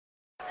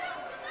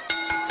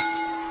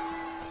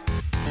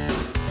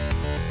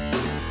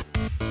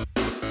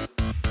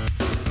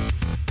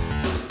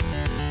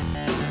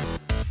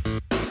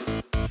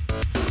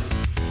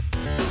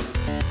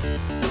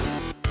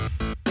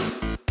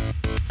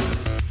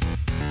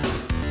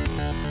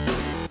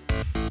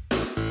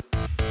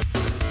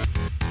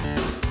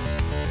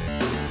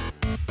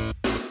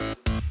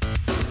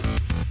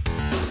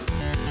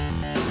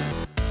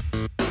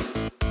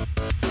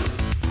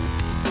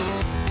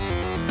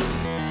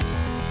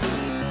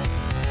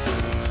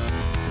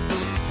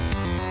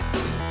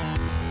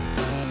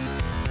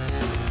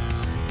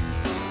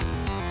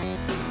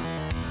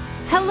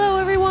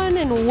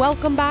and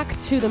welcome back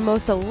to the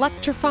most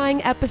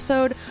electrifying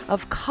episode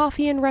of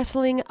Coffee and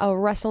Wrestling, a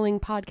wrestling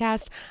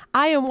podcast.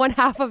 I am one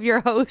half of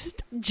your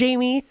host,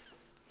 Jamie.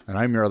 And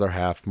I'm your other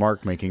half,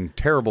 Mark, making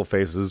terrible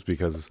faces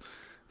because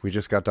we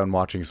just got done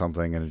watching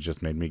something and it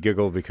just made me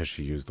giggle because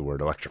she used the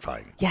word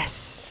electrifying.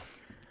 Yes.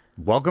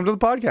 Welcome to the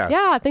podcast.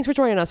 Yeah, thanks for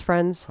joining us,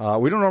 friends.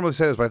 We don't normally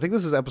say this, but I think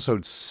this is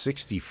episode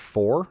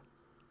 64.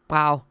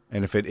 Wow.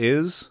 And if it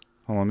is,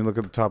 hold on, let me look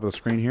at the top of the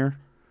screen here.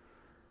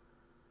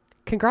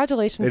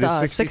 Congratulations It to is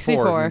us.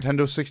 64.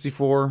 Nintendo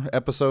 64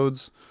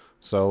 episodes.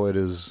 So it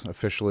is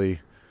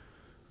officially,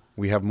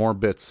 we have more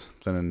bits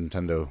than a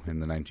Nintendo in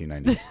the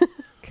 1990s.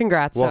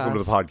 Congrats Welcome to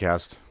to us. the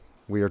podcast.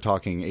 We are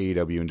talking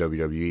AEW and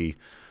WWE,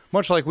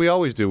 much like we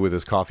always do with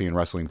this Coffee and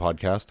Wrestling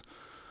podcast.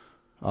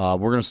 We're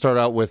going to start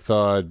out with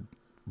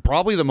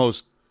probably the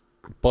most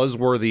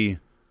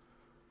buzzworthy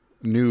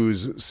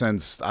news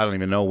since I don't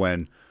even know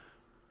when.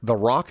 The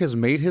Rock has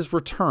made his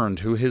return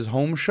to his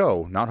home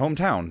show, not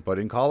hometown, but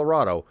in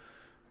Colorado.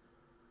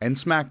 And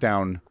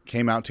SmackDown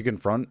came out to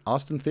confront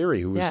Austin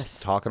Theory, who was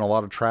talking a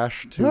lot of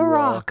trash to... The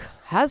Rock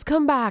has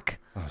come back.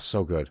 Oh,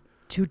 so good.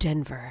 To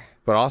Denver.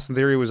 But Austin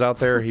Theory was out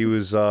there. He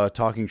was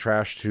talking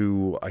trash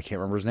to... I can't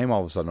remember his name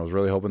all of a sudden. I was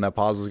really hoping that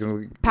pause was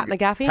going to... Pat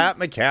McAfee? Pat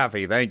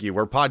McAfee. Thank you.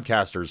 We're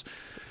podcasters.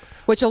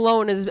 Which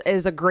alone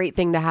is a great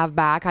thing to have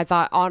back. I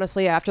thought,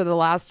 honestly, after the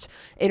last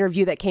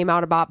interview that came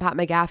out about Pat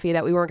McAfee,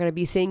 that we weren't going to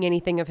be seeing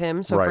anything of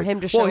him. So for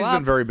him to show up... Well, he's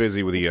been very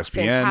busy with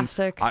ESPN.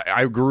 Fantastic.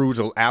 I grew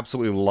to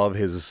absolutely love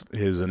his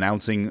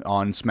announcing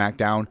on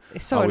SmackDown.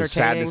 It's so I was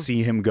sad entertaining. to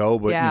see him go,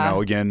 but,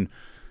 again,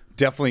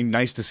 definitely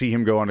nice to see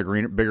him go on to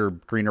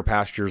greener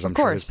pastures. I'm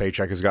sure his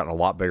paycheck has gotten a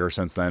lot bigger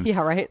since then.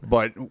 Yeah, right.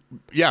 But,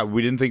 yeah,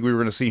 we didn't think we were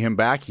going to see him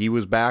back. He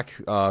was back...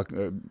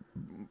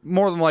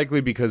 more than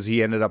likely because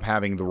he ended up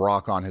having The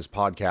Rock on his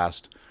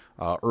podcast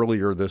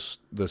earlier this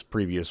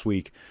previous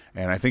week.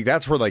 And I think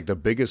that's where like the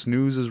biggest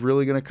news is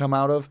really going to come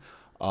out of.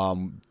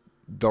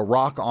 The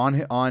Rock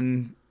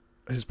on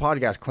his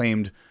podcast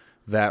claimed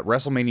that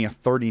WrestleMania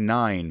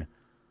 39,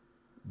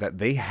 that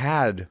they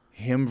had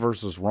him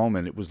versus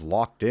Roman. It was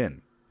locked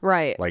in.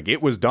 Right. Like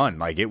it was done.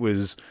 Like it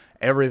was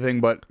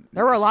everything but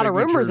there were a lot of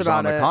rumors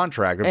about on the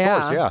contract. Of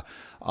course, yeah.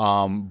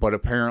 But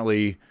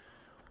apparently...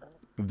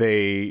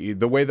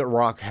 the way that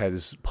Rock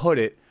has put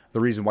it, the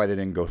reason why they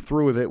didn't go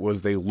through with it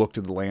was they looked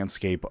at the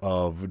landscape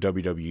of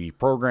WWE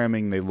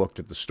programming, they looked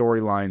at the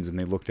storylines, and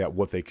they looked at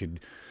what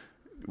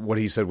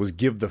he said was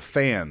give the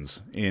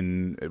fans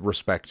in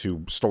respect to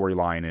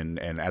storyline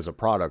and as a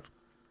product,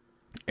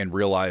 and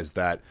realized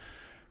that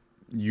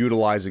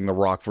utilizing The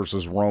Rock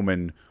versus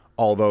Roman,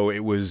 although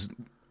it was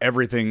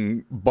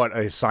everything but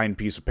a signed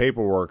piece of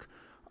paperwork,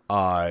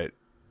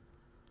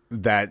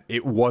 that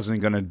it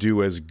wasn't going to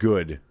do as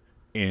good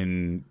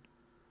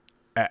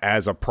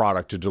as a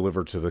product to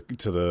deliver to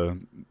the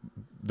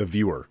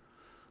viewer.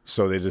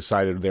 So they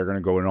decided they're going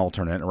to go an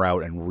alternate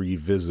route and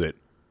revisit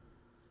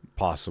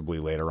possibly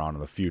later on in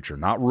the future.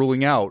 Not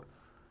ruling out,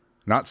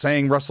 not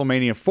saying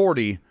WrestleMania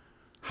 40.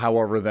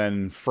 However,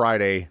 then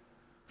Friday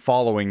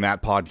following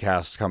that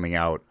podcast coming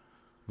out,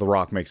 The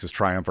Rock makes his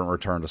triumphant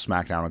return to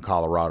SmackDown in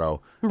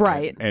Colorado.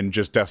 Right. And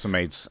just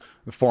decimates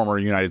the former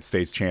United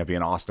States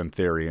champion Austin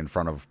Theory in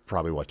front of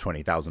probably,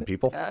 20,000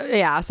 people?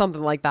 Yeah,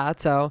 something like that.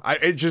 So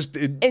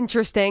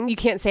interesting. You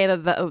can't say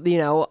that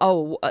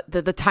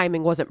the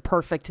timing wasn't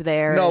perfect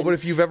there. No, but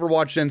if you've ever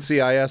watched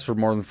NCIS for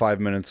more than 5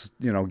 minutes,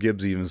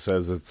 Gibbs even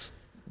says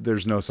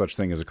there's no such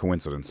thing as a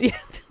coincidence.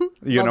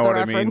 You know what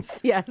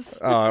reference. I mean? Yes.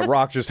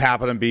 Rock just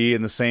happened to be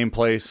in the same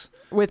place.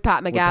 With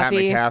Pat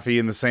McAfee.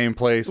 In the same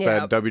place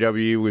that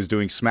WWE was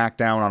doing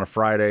SmackDown on a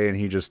Friday, and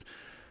he just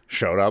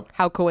showed up.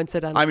 How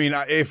coincidental. I mean,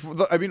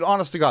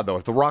 honest to God, though,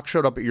 if The Rock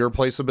showed up at your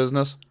place of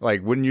business,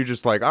 like, wouldn't you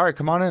just all right,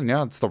 come on in?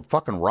 Yeah, it's the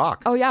fucking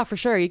Rock. Oh, yeah, for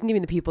sure. You can give me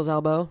the people's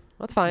elbow.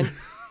 That's fine.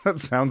 That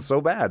sounds so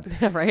bad.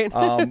 Right?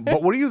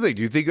 But what do you think?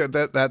 Do you think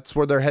that's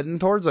where they're heading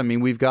towards? I mean,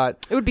 we've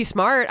got... It would be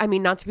smart. I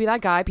mean, not to be that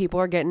guy. People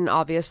are getting,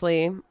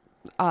 obviously,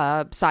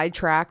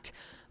 sidetracked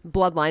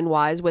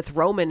bloodline-wise with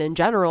Roman in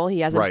general.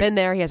 He hasn't been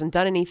there. He hasn't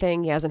done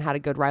anything. He hasn't had a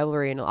good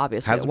rivalry in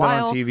obviously hasn't a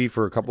while. Been on TV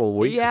for a couple of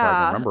weeks, if I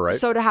can remember right.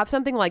 So to have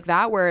something like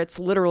that where it's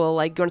literal,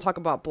 like, you want to talk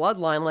about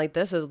bloodline, like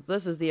this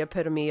is the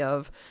epitome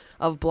of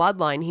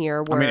bloodline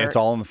here. Where it's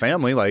all in the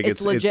family. Like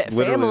it's legit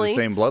literally family, the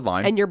same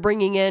bloodline. And you're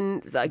bringing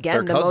in,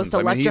 again, the most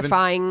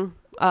electrifying...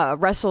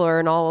 wrestler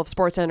in all of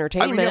sports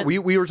entertainment. I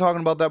mean, we were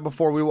talking about that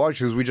before we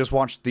watched, because we just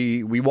watched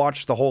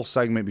the whole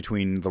segment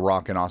between The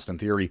Rock and Austin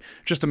Theory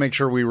just to make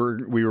sure we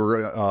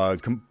were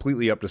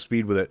completely up to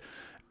speed with it.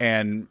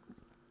 And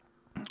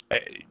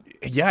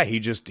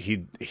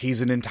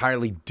he's an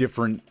entirely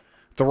different.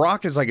 The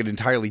Rock is like an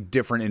entirely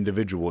different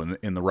individual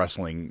in the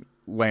wrestling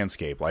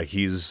landscape. Like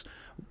he's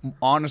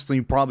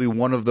honestly probably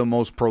one of the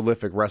most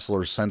prolific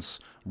wrestlers since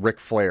Ric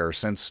Flair,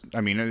 since,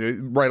 I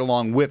mean, right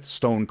along with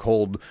Stone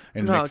Cold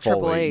and Mick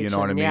Foley, you know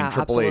what I mean? Yeah,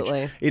 Triple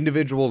absolutely. H,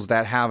 individuals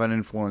that have an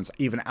influence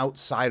even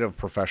outside of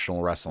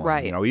professional wrestling.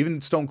 Right. You know,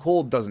 even Stone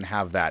Cold doesn't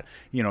have that.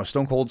 You know,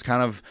 Stone Cold's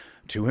kind of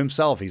to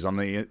himself. He's on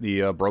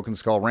the Broken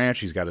Skull Ranch.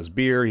 He's got his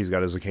beer. He's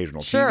got his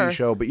occasional TV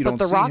show, but you don't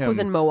see him. But The Rock was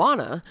in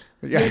Moana.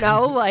 Yeah. You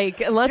know, like,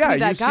 let's be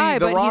that guy.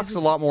 The Rock's a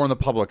lot more in the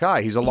public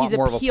eye. He's a lot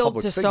more of a public figure. He's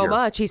appealed to so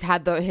much. He's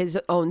had his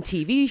own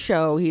TV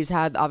show. He's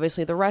had,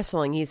 obviously, the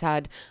wrestling. He's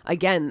had,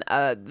 again,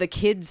 the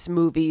kids'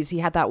 movies. He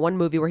had that one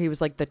movie where he was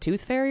like the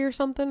Tooth Fairy or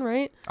something,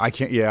 right? I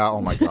can't, yeah,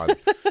 oh my God.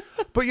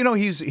 But, you know,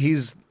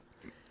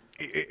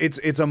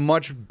 it's a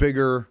much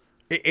bigger...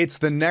 It's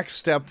the next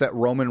step that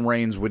Roman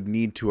Reigns would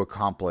need to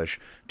accomplish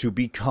to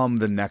become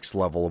the next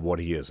level of what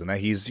he is. And that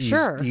he's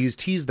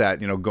teased that,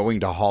 you know,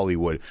 going to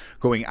Hollywood,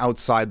 going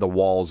outside the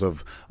walls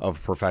of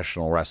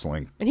professional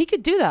wrestling. And he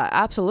could do that,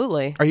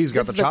 absolutely. He's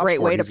got the chops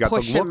for it. He's got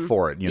the look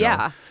for it, you know.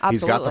 Yeah, absolutely.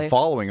 He's got the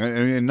following.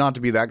 And not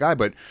to be that guy,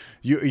 but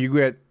you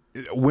get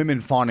women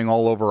fawning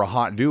all over a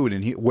hot dude,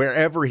 and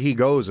wherever he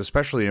goes,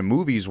 especially in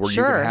movies where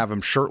you can have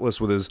him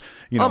shirtless with his,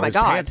 you know, his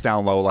pants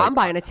down low. Like, I'm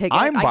buying a ticket.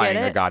 I'm buying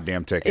a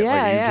goddamn ticket. Yeah,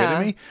 like,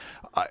 are you kidding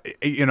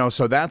me? You know,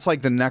 so that's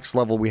like the next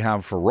level we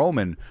have for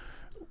Roman.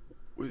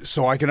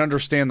 So I can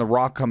understand The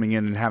Rock coming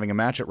in and having a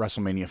match at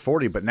WrestleMania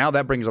 40, but now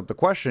that brings up the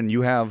question: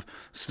 you have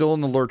still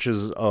in the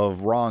lurches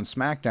of Raw and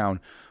SmackDown.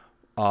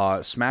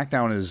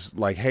 SmackDown is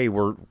like, hey,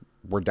 we're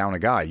down a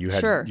guy. You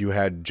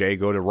had Jay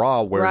go to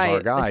Raw. Where's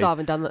our guy? They still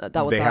haven't done that.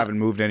 They haven't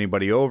moved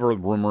anybody over.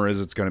 Rumor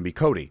is it's going to be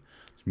Cody.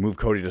 Move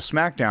Cody to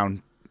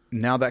SmackDown.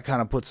 Now that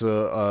kind of puts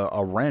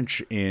a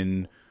wrench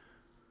in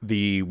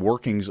the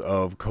workings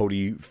of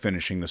Cody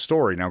finishing the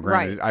story. Now,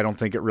 granted, I don't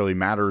think it really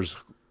matters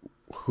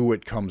who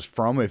it comes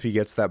from if he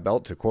gets that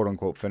belt to quote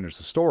unquote finish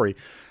the story,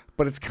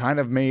 but it's kind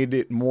of made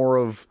it more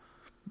of.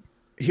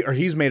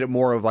 He's made it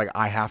more of like,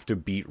 I have to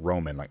beat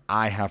Roman. Like,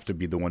 I have to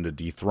be the one to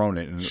dethrone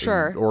it.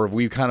 Or have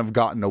we kind of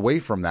gotten away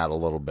from that a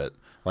little bit?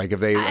 Like,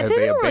 they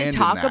don't really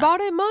talk about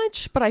it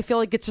much, but I feel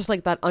like it's just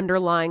like that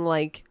underlying,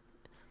 like,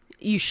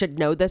 you should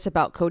know this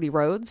about Cody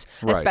Rhodes,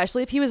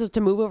 especially if he was to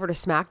move over to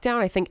SmackDown.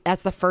 I think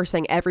that's the first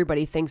thing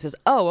everybody thinks is,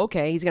 oh,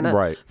 okay, he's going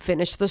to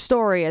finish the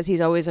story, as he's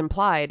always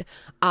implied.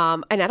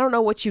 And I don't know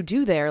what you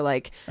do there.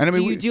 Like,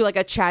 do you do like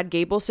a Chad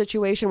Gable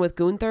situation with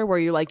Gunther where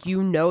you're like,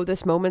 you know,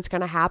 this moment's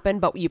going to happen,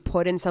 but you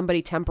put in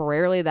somebody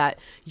temporarily that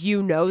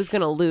you know is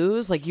going to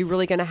lose? Like, you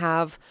really going to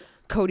have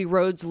Cody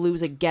Rhodes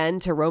lose again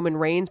to Roman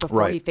Reigns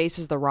before he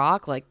faces The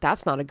Rock? Like,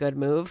 that's not a good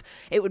move.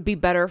 It would be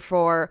better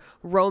for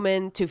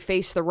Roman to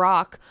face The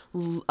Rock,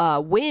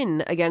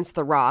 win against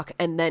The Rock,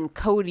 and then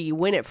Cody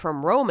win it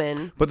from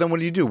Roman. But then what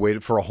do you do?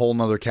 Wait for a whole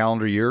nother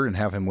calendar year and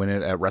have him win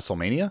it at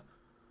WrestleMania?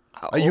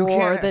 You're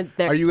going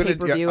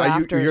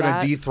to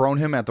dethrone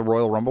him at the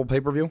Royal Rumble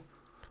pay-per-view?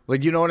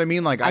 Like, you know what I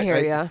mean? Like, I hear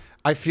ya.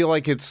 I feel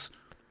like it's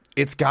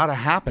got to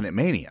happen at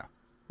Mania.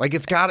 Like,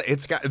 it's got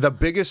the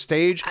biggest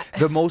stage,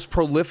 the most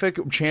prolific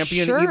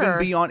champion, even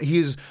beyond.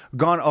 He's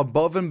gone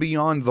above and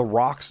beyond The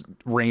Rock's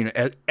reign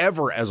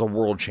ever as a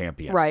world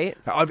champion. Right.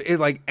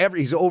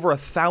 He's over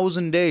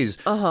 1,000 days.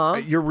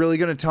 You're really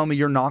going to tell me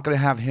you're not going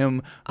to have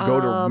him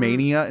go to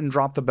Mania and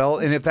drop the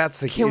belt? And if that's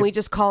the case, can we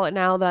just call it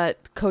now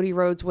that Cody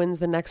Rhodes wins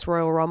the next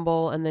Royal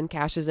Rumble and then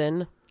cashes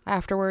in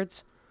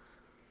afterwards?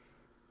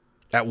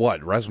 At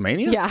what,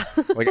 WrestleMania? Yeah.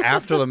 Like,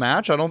 after the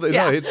match? I don't think.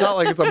 No, it's not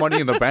like it's a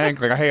Money in the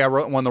Bank. Like, hey, I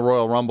won the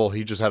Royal Rumble.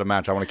 He just had a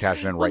match. I want to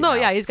cash it in now.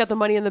 Yeah, he's got the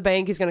Money in the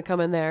Bank. He's going to come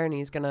in there and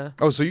he's going to.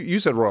 Oh, so you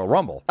said Royal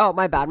Rumble? Oh,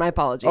 my bad. My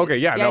apologies. Okay,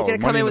 yeah, no. He's going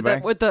to come in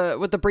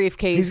with the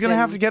briefcase. He's going to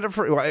have to get it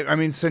for. I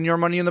mean, Senor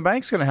Money in the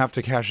Bank's going to have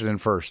to cash it in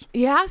first.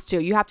 He has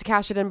to. You have to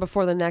cash it in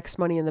before the next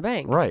Money in the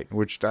Bank. Right.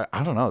 Which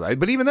I don't know.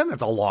 But even then,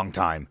 that's a long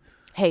time.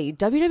 Hey,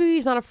 WWE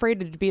is not afraid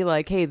to be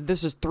like, hey,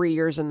 this is 3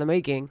 years in the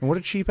making. What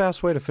a cheap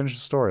ass way to finish the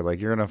story. Like,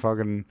 you're going to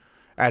fucking,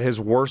 at his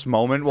worst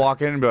moment,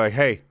 walk in and be like,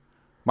 hey,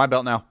 my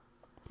belt now.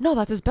 No,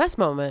 that's his best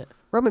moment.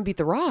 Roman beat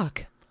The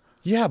Rock.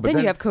 Yeah, but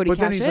then you have Cody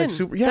cash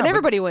in. Like then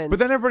everybody wins. But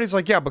then everybody's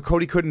like, yeah, but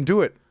Cody couldn't do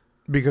it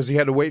because he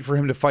had to wait for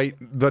him to fight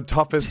the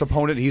toughest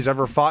opponent he's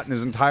ever fought in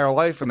his entire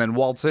life and then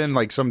waltz in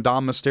like some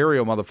Dom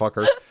Mysterio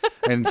motherfucker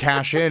and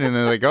cash in. And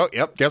then they go,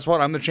 yep, guess what?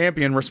 I'm the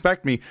champion.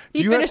 Respect me.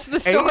 Do you have the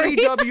story.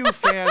 AEW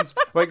fans,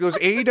 like those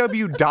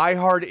AEW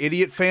diehard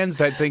idiot fans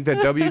that think that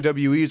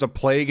WWE is a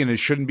plague and it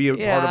shouldn't be a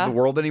part of the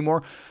world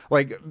anymore?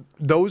 Like,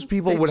 those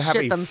people would have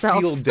a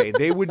field day.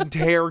 They would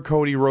tear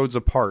Cody Rhodes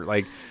apart.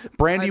 Like,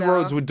 Brandy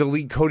Rhodes would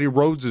delete Cody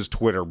Rhodes'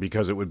 Twitter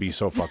because it would be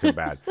so fucking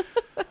bad.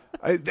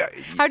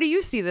 How do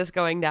you see this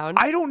going down?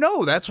 I don't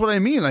know. That's what I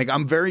mean. Like,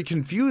 I'm very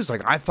confused.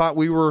 Like, I thought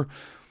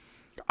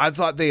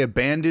they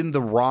abandoned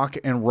The Rock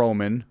and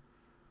Roman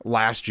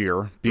last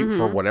year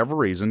for whatever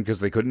reason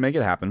because they couldn't make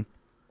it happen.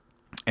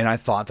 And I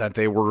thought that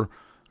they were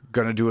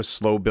going to do a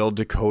slow build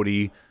to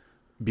Cody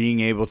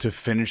being able to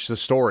finish the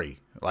story.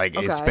 Like,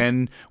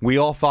 we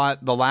all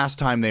thought the last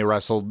time they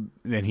wrestled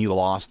and he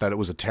lost that it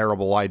was a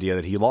terrible idea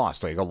that he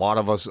lost. Like, a lot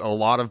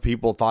of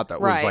people thought that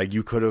was like,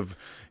 you could have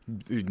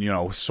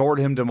soared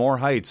him to more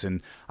heights.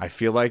 And I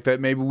feel like that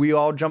maybe we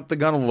all jumped the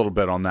gun a little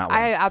bit on that one.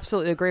 I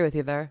absolutely agree with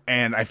you there.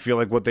 And I feel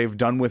like what they've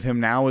done with him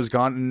now has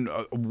gotten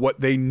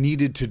what they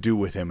needed to do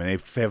with him. And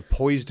they have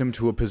poised him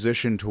to a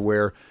position to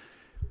where,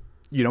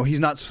 he's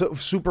not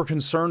super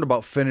concerned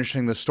about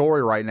finishing the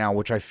story right now,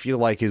 which I feel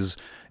like is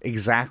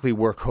exactly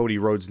where Cody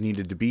Rhodes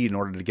needed to be in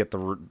order to get the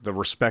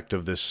respect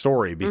of this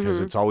story, because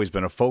it's always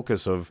been a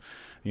focus of,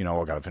 I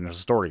got to finish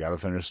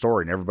the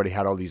story, and everybody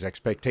had all these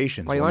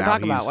expectations. What do you want to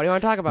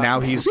talk about?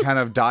 Now he's kind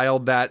of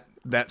dialed that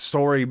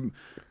story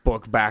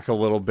book back a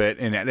little bit,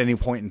 and at any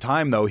point in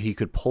time, though, he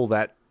could pull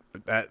that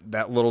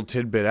little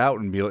tidbit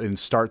out and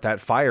start that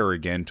fire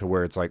again, to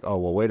where it's like, oh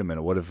well, wait a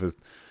minute, what if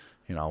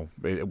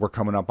we're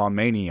coming up on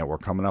Mania, we're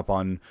coming up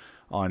on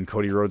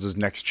Cody Rhodes'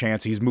 next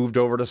chance. He's moved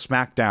over to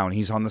SmackDown.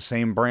 He's on the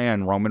same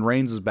brand. Roman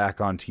Reigns is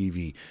back on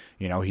TV.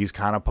 He's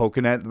kind of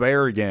poking at the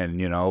bear again.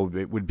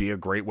 It would be a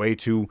great way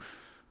to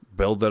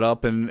build it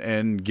up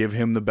and give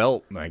him the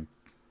belt.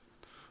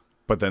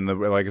 But then,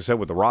 like I said,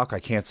 with The Rock, I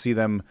can't see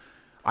them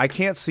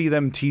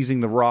teasing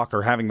The Rock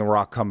or having The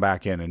Rock come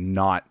back in and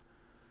not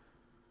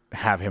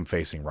have him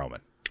facing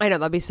Roman. I know,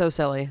 that'd be so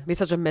silly. It'd be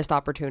such a missed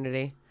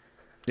opportunity.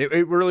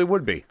 It really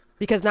would be.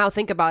 Because now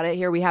think about it.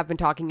 Here we have been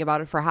talking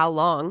about it for how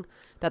long,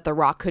 that The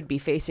Rock could be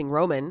facing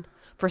Roman.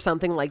 For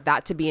something like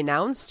that to be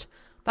announced,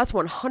 that's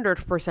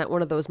 100%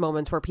 one of those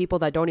moments where people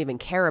that don't even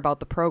care about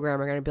the program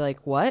are going to be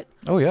like, what?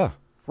 Oh, yeah.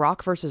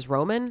 Rock versus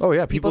Roman? Oh,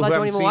 yeah. People that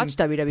don't even watch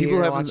WWE. People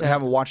who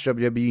haven't watched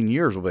WWE in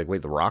years will be like,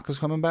 wait, The Rock is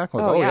coming back?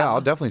 Like, yeah,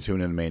 I'll definitely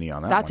tune in to Mania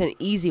on that That's one. an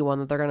easy one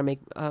that they're going to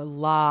make a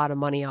lot of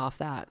money off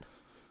that.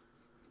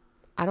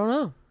 I don't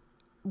know.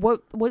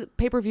 What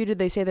pay-per-view did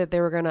they say that they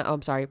were going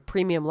to...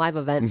 premium live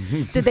event.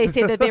 Did they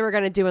say that they were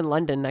going to do in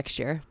London next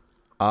year?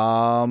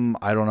 I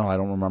don't know. I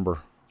don't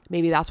remember.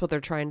 Maybe that's what they're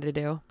trying to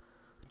do.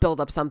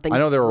 Build up something. I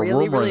know there were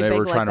really, rumors really they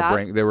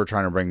were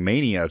trying to bring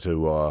Mania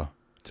to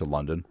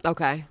London.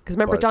 Okay. Because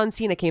remember, John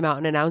Cena came out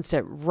and announced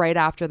it right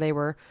after they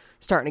were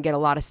starting to get a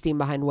lot of steam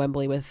behind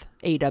Wembley with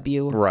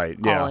AEW. Right,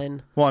 yeah. All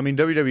in. Well, I mean,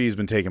 WWE's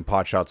been taking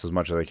pot shots as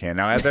much as they can.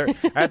 Now,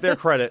 at their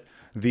credit,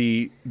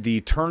 the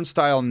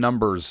turnstile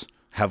numbers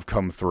have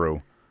come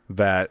through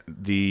that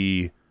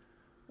the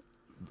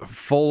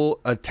full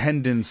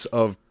attendance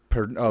of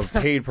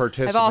paid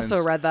participants I've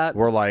also read that.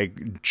 were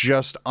like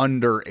just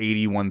under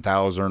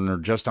 81,000 or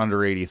just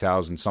under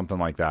 80,000, something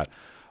like that.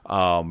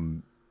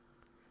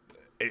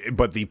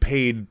 But the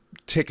paid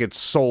tickets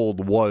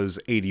sold was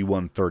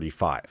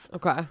 8135.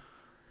 Okay.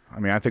 I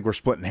mean, I think we're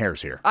splitting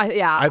hairs here. I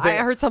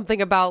heard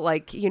something about,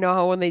 like,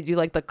 how when they do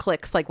like the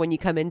clicks, like when you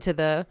come into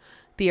the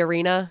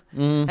arena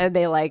and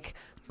they like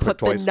put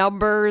the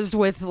numbers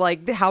with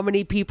like how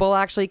many people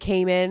actually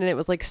came in, and it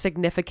was like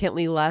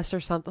significantly less or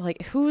something.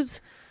 Like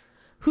who's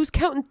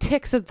counting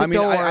ticks at the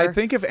door? I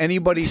think if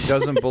anybody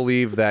doesn't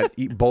believe that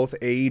both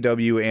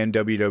AEW and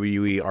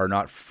WWE are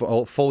not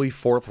fully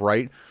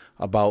forthright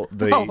about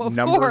the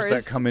numbers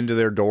that come into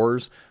their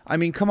doors. I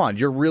mean, come on,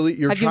 you're trying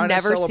to sell a product. Have you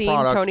never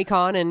seen Tony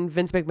Khan and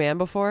Vince McMahon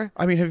before?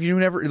 I mean, have you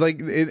never, like,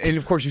 and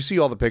of course you see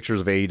all the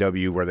pictures of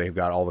AEW where they've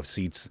got all the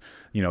seats,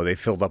 they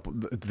filled up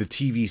the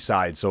TV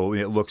side so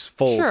it looks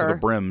full to the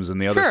brims,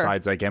 and the other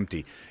side's like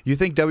empty. You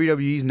think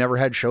WWE's never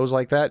had shows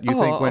like that? You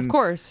think when, of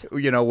course,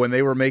 when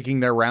they were making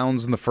their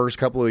rounds in the first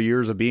couple of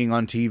years of being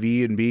on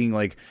TV and being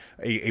like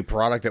a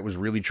product that was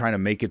really trying to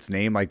make its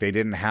name, like they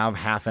didn't have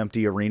half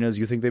empty arenas?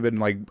 You think they've been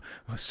like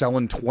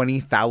selling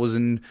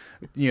 20,000,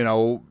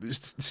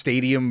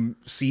 stadium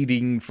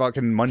seating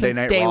fucking Monday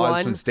Night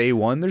Raws since day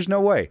one? There's no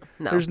way.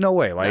 No. There's no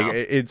way. Like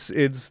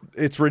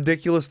it's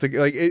ridiculous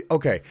to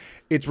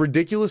it's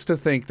ridiculous to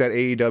think that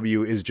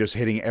AEW is just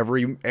hitting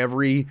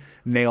every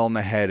nail on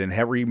the head and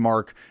every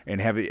mark and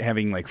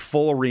having like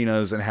full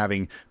arenas and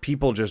having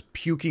people just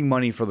puking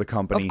money for the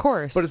company. Of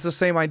course. But it's the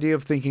same idea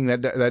of thinking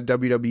that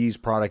WWE's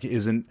product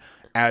isn't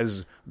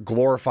as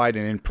glorified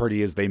and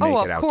pretty as they make it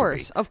out to be.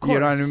 Of course. You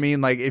know what I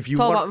mean? Like if you it's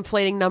all about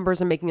inflating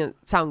numbers and making it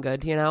sound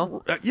good,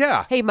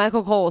 yeah. Hey,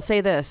 Michael Cole,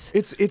 say this.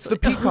 It's the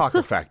peacock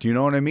effect, you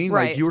know what I mean?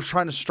 Right. Like you're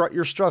trying to strut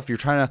your stuff.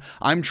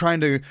 I'm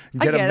trying to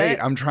get a mate.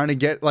 I'm trying to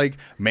get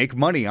make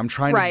money. I'm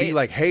trying to be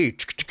like, hey,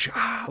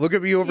 look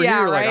at me over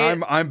here. Right.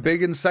 Like I'm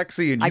big and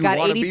sexy and I you got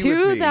want to be with me.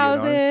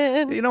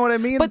 82,000. You know what I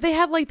mean? But they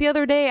had like the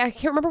other day, I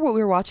can't remember what we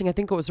were watching. I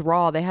think it was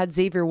Raw. They had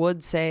Xavier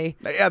Woods say,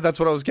 yeah, that's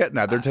what I was getting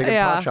at. They're taking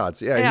pot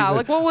shots. Yeah.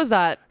 Yeah. Like what was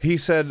that? He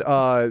said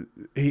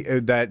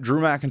that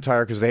Drew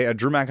McIntyre, because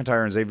Drew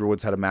McIntyre and Xavier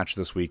Woods had a match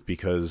this week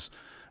because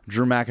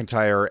Drew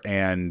McIntyre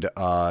and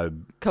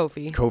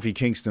Kofi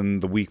Kingston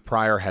the week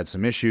prior had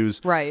some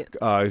issues. Right.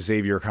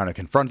 Xavier kind of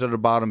confronted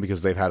about him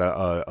because they've had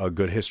a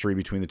good history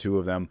between the two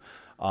of them.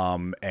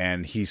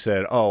 And he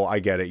said, oh, I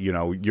get it.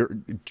 You're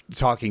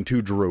talking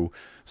to Drew,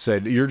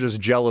 said you're just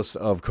jealous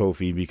of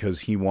Kofi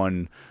because he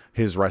won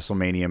his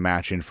WrestleMania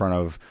match in front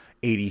of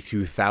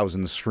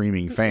 82,000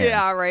 screaming fans.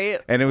 Yeah, right.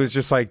 And it was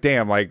just like,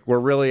 damn, like we're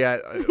really at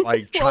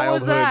like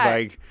childhood,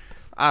 like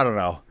I don't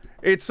know.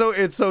 It's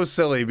so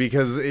silly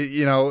because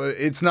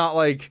it's not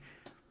like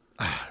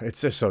It's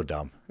just so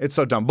dumb. It's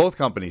so dumb. Both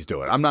companies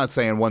do it. I'm not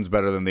saying one's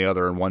better than the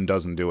other and one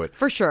doesn't do it.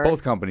 For sure.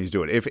 Both companies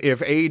do it. If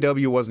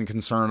AEW wasn't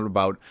concerned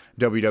about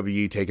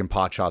WWE taking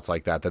pot shots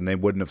like that, then they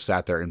wouldn't have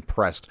sat there and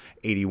pressed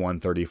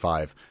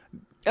 81-35.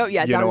 Oh,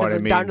 yeah,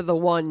 down to the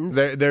ones.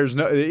 There's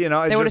no, they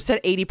would have said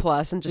 80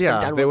 plus and just been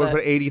done with it. Yeah, they would have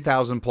put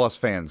 80,000 plus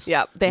fans.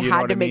 Yeah, they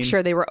had to make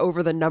sure they were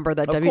over the number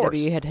that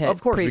WWE had hit. Of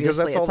course, because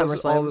that's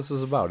SummerSlam. all this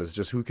is about. Is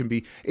just who can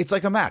be. It's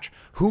like a match.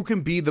 Who can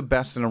be the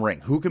best in a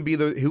ring? Who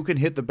can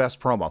hit the best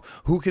promo?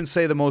 Who can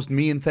say the most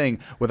mean thing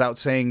without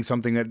saying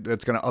something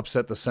that's going to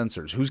upset the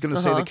censors? Who's going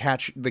to say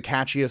the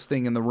catchiest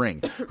thing in the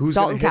ring? Who's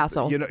Dalton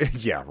Castle?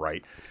 Yeah,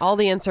 right. All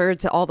the answer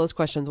to all those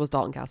questions was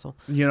Dalton Castle.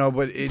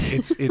 But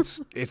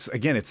it's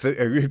again, it's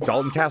the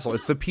Dalton Castle.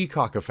 It's the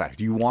peacock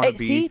effect. You want to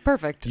be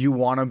perfect. You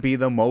want to be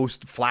the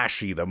most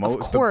flashy, the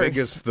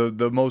biggest,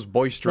 the most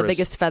boisterous, the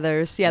biggest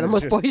feathers. Yeah, the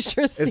most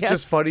boisterous. It's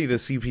just funny to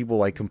see people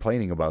like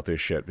complaining about this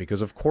shit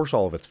because of course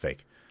all of it's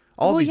fake.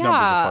 All these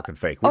numbers are fucking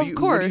fake. What do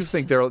you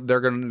think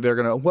they're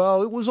gonna?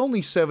 Well, it was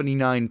only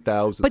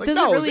 79,000. But does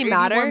it really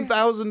matter?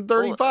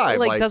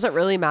 81,035. Does it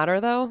really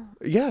matter though?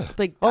 Yeah.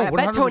 I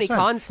bet Tony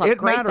Khan slept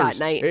great that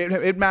night.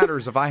 It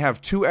matters if I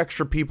have 2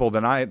 extra people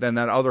than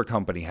that other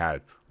company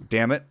had.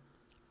 Damn it.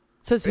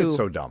 Says who? It's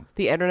so dumb.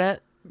 The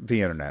internet?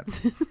 The internet.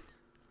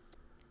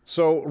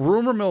 So,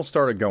 rumor mill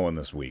started going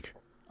this week.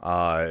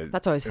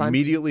 That's always fun.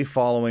 Immediately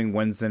following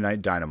Wednesday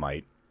Night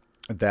Dynamite,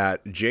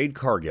 that Jade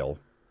Cargill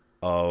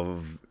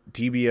of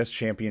TBS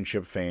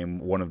Championship fame,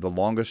 one of the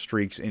longest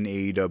streaks in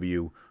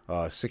AEW,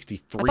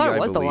 63, I thought it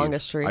was the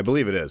longest streak. I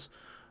believe it is.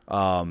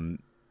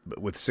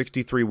 With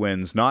 63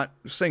 wins, not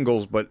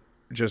singles, but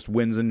just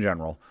wins in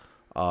general.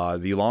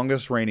 The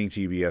longest reigning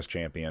TBS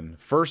champion,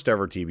 first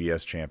ever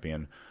TBS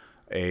champion,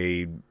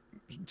 a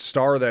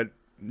star that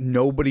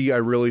nobody I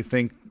really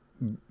think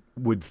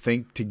would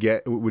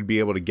be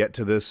able to get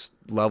to this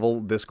level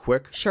this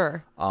quick.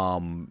 Sure.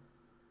 That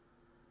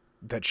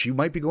she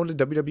might be going to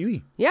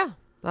WWE. Yeah.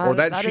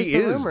 That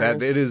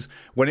it is.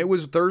 When it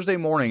was Thursday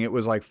morning, it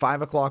was like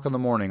 5:00 in the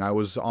morning. I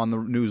was on the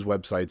news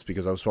websites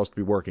because I was supposed to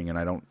be working, and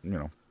I don't,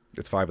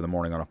 it's 5 in the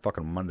morning on a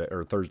fucking Monday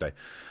or Thursday.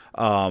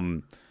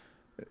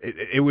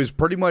 It was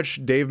pretty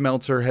much Dave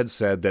Meltzer had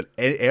said that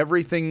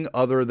everything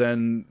other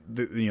than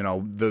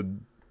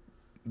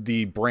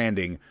the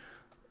branding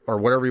or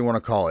whatever you want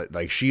to call it,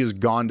 like she has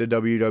gone to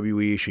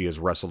WWE. She has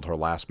wrestled her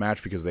last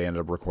match because they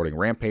ended up recording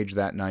Rampage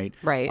that night.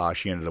 Right.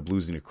 She ended up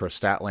losing to Chris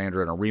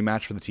Statlander in a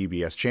rematch for the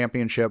TBS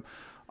Championship.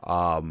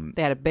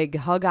 They had a big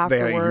hug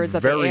afterwards. They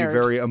had a very,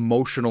 very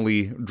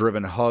emotionally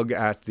driven hug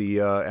at the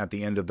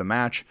end of the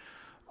match.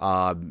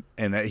 And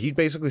that he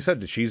basically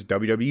said that she's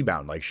WWE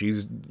bound. Like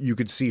you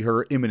could see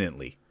her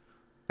imminently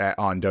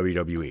on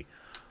WWE.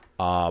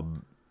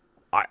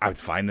 I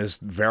find this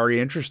very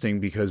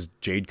interesting because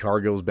Jade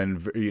Cargill's been,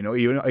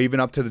 even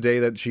up to the day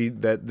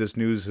that this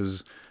news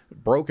has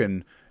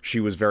broken,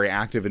 she was very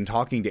active in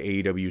talking to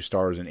AEW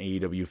stars and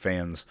AEW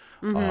fans,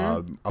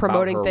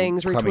 promoting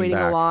things,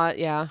 retweeting a lot.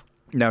 Yeah.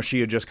 Now she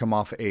had just come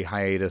off a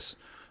hiatus.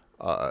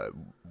 She owns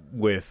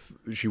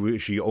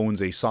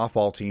a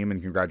softball team,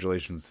 and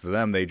congratulations to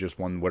them. They just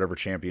won whatever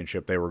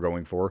championship they were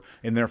going for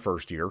in their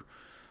first year.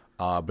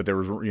 But there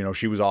was,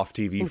 she was off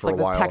TV for a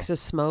while.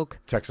 Texas Smoke,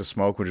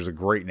 which is a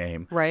great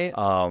name. Right.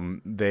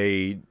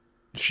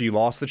 She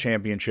lost the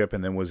championship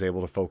and then was able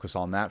to focus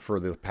on that for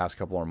the past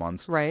couple of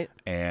months. Right.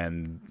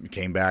 And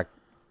came back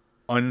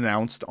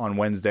unannounced on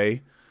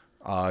Wednesday.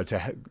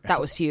 That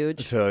was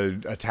huge. To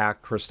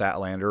attack Chris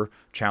Statlander,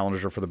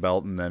 challenged her for the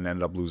belt, and then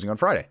ended up losing on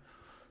Friday.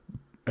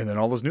 And then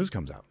all this news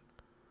comes out.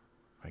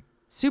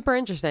 Super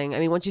interesting. I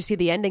mean, once you see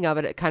the ending of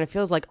it, it kind of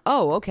feels like,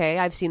 oh, okay,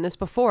 I've seen this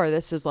before.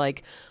 This is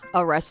like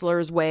a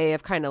wrestler's way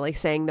of kind of like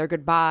saying their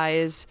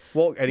goodbyes.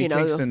 Well, Eddie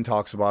Kingston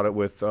talks about it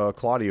with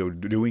Claudio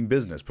doing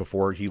business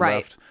before he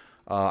left.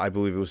 I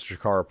believe it was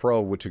Chikara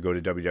Pro to go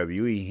to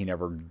WWE. He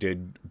never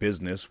did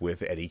business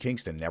with Eddie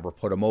Kingston, never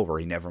put him over.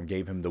 He never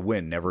gave him the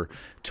win, never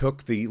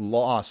took the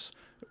loss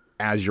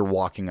as you're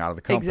walking out of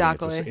the company.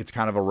 Exactly. It's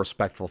kind of a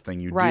respectful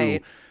thing you do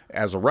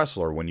as a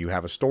wrestler. When you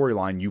have a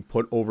storyline, you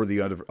put over the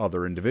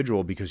other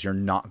individual because you're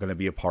not going to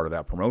be a part of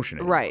that promotion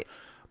anymore. Right.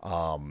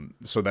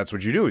 So that's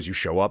what you do is you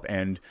show up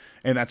and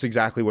that's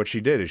exactly what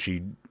she did. Is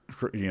she,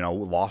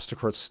 lost to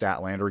Chris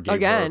Statlander, gave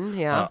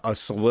her a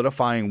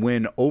solidifying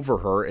win over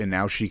her, and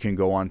now she can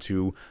go on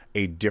to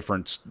a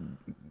different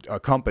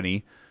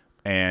company.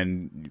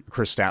 And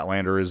Chris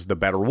Statlander is the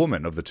better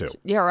woman of the two.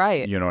 Yeah,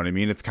 right. You know what I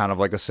mean? It's kind of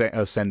like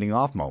a sending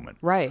off moment.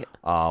 Right.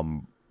 I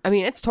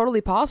mean, it's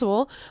totally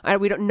possible.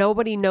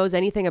 Nobody knows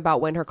anything about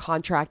when her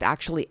contract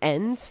actually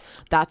ends.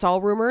 That's all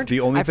rumored.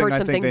 I've heard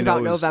some things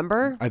about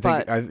November.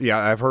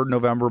 I've heard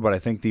November, but I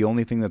think the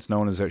only thing that's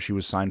known is that she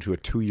was signed to a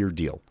 2-year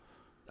deal.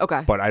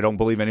 Okay. But I don't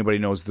believe anybody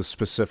knows the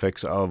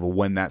specifics of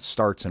when that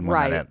starts and when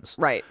that ends.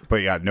 Right.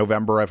 But yeah,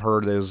 November I've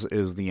heard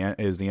is the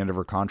end of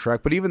her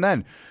contract. But even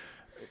then,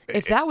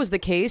 if that was the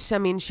case, I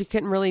mean, she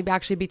couldn't really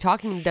actually be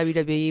talking to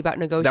WWE about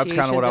negotiations. That's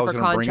kind of what I was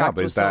going to bring up.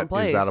 Is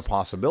that a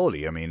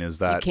possibility? I mean, is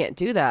that you can't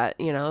do that?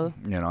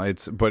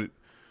 it's but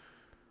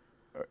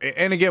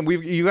And again,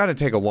 you got to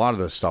take a lot of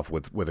this stuff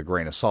with a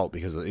grain of salt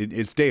because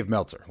it's Dave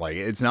Meltzer. Like,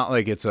 it's not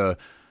like it's a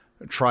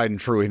tried and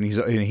true, and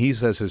he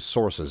says his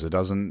sources. It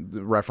doesn't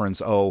reference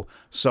so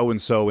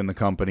and so in the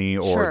company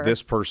or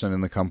this person in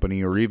the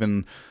company or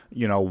even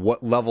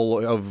what level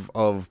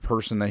of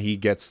person that he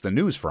gets the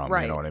news from.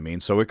 Right. You know what I mean?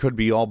 So it could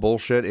be all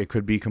bullshit. It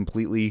could be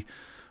completely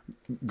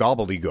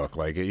gobbledygook.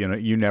 Like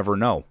you never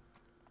know.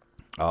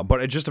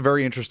 But it's just a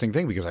very interesting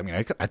thing because, I mean,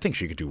 I think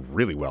she could do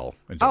really well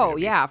in WWE. Oh,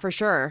 yeah, for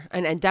sure.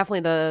 And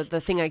definitely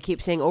the thing I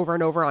keep saying over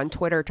and over on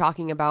Twitter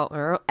talking about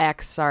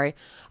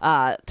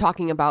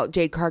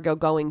Jade Cargill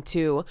going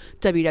to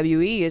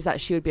WWE is that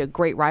she would be a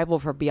great rival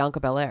for Bianca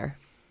Belair.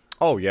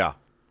 Oh, yeah.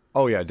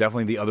 Oh, yeah,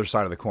 definitely the other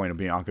side of the coin of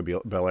Bianca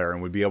Belair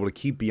and would be able to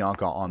keep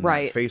Bianca on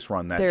that face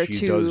run that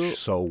she does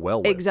so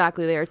well with.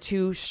 Exactly. They are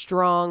two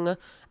strong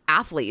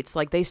athletes.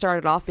 Like, they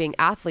started off being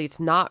athletes,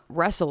 not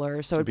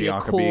wrestlers, so it'd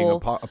Bianca be a cool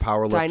being a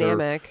power lifter,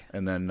 dynamic.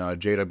 And then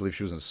Jade, I believe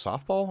she was in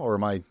softball, or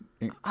am I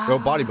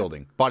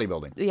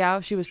bodybuilding. Yeah,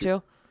 she was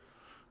too.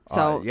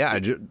 So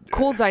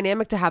cool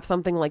dynamic to have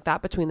something like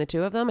that between the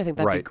two of them. I think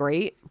that'd be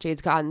great.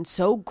 Jade's gotten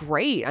so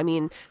great. I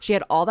mean, she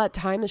had all that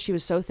time that she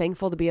was so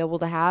thankful to be able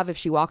to have if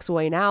she walks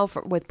away now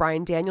with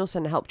Bryan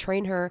Danielson to help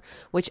train her,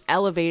 which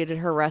elevated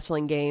her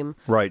wrestling game,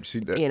 right?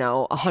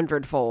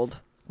 100-fold.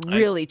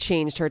 Really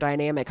changed her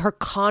dynamic. Her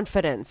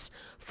confidence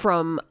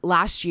from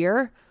last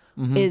year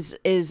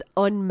is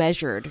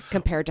unmeasured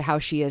compared to how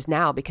she is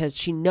now because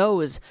she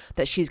knows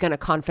that she's going to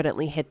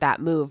confidently hit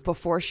that move.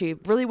 Before, she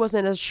really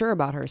wasn't as sure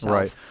about herself.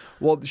 Right.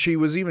 Well, she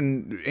was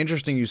even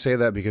interesting you say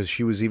that because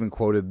she was even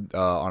quoted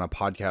on a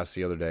podcast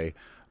the other day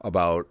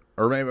about,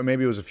 or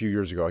maybe it was a few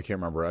years ago. I can't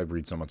remember. I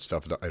read so much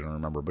stuff that I don't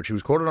remember. But she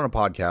was quoted on a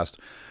podcast,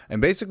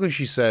 and basically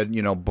she said,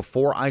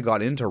 before I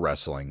got into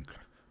wrestling,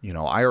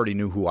 I already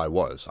knew who I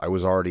was. I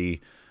was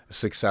already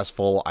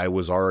successful. I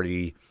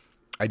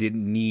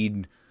didn't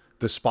need,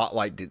 the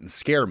spotlight didn't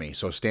scare me.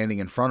 So standing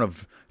in front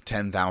of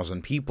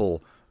 10,000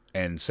 people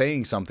and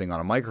saying something on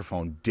a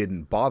microphone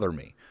didn't bother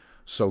me.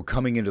 So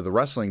coming into the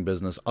wrestling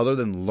business, other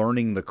than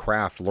learning the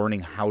craft, learning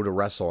how to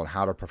wrestle and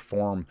how to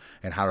perform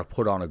and how to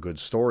put on a good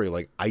story,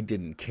 like, I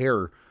didn't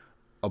care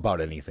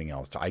about anything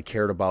else. I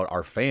cared about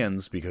our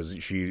fans because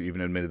she even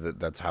admitted that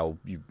that's how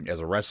you, as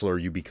a wrestler,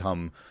 you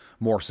become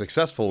more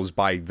successful is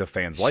by the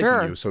fans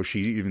liking you. So she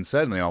even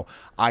said,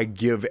 I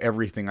give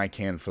everything I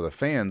can for the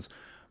fans,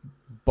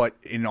 but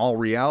in all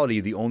reality,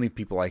 the only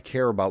people I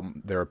care about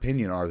their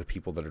opinion are the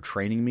people that are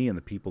training me and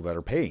the people that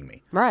are paying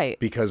me. Right.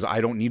 Because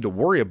I don't need to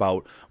worry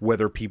about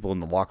whether people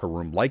in the locker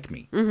room like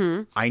me.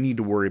 Mm-hmm. I need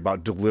to worry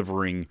about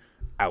delivering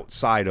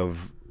outside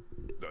of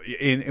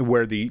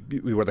where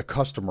the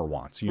customer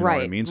wants. You know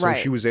what I mean? So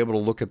she was able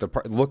to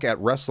look at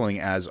wrestling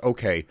as,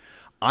 okay,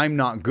 I'm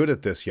not good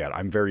at this yet.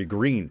 I'm very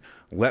green.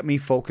 Let me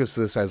focus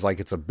this as like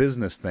it's a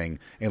business thing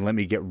and let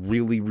me get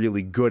really,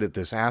 really good at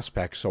this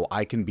aspect so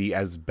I can be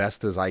as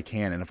best as I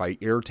can. And if I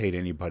irritate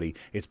anybody,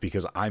 it's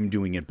because I'm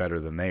doing it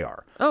better than they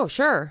are. Oh,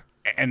 sure.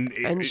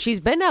 And she's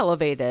been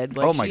elevated.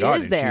 Like, oh my God.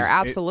 She is there.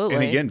 Absolutely.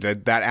 And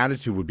again, that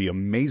attitude would be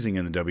amazing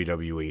in the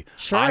WWE.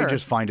 Sure. I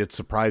just find it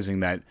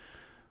surprising that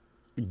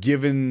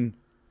given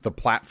the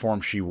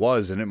platform she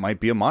was, and it might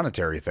be a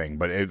monetary thing,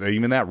 but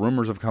even that,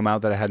 rumors have come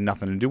out that it had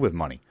nothing to do with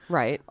money.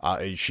 Right.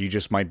 She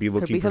just might be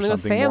looking for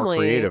something more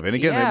creative. And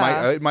again,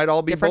 it might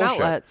all be different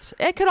bullshit. Outlets.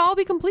 It could all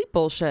be complete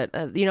bullshit.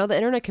 The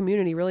internet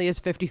community really is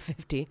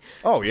 50-50.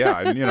 Oh, yeah.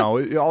 And,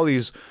 all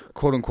these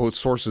quote-unquote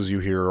sources you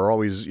hear are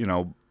always,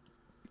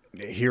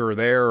 here or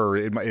there, or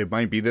it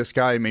might be this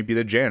guy, it might be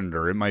the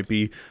janitor, it might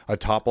be a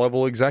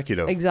top-level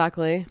executive.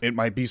 Exactly. It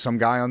might be some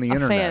guy on the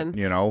internet,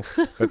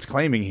 that's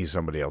claiming he's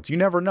somebody else. You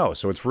never know.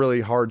 So it's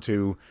really hard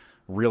to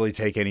really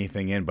take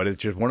anything in, but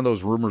it's just one of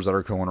those rumors that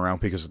are going around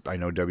because I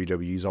know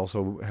WWE's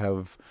also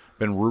have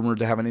been rumored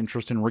to have an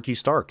interest in Ricky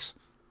Starks.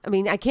 I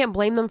mean, I can't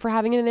blame them for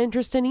having an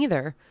interest in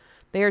either.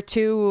 They are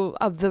two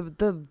of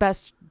the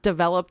best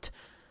developed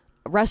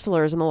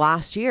wrestlers in the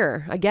last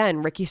year.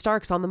 Again, Ricky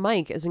Starks on the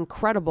mic is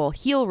incredible.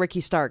 Heel Ricky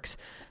Starks.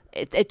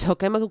 It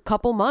took him a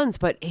couple months,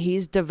 but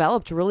he's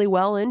developed really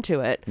well into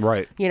it.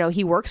 Right.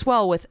 He works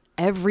well with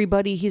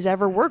everybody he's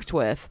ever worked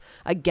with,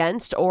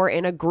 against or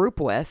in a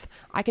group with.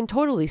 I can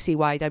totally see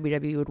why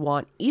WWE would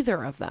want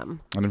either of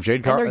them. And if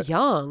Jade they're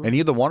young. And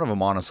either one of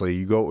them,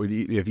 honestly,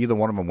 if either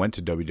one of them went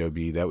to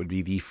WWE, that would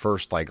be the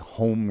first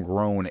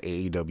homegrown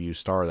AEW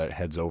star that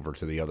heads over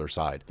to the other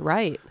side.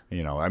 Right.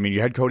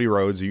 You had Cody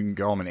Rhodes. You can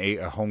call him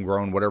a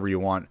homegrown, whatever you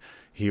want.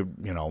 He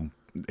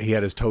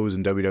had his toes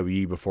in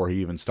WWE before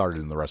he even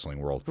started in the wrestling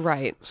world.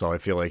 Right. So I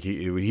feel like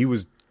he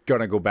was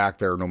going to go back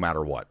there no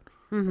matter what.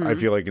 Mm-hmm. I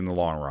feel like in the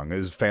long run,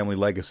 his family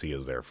legacy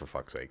is there, for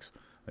fuck's sakes.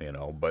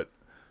 But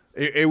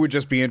it would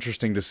just be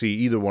interesting to see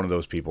either one of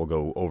those people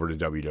go over to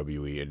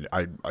WWE. And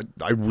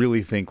I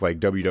really think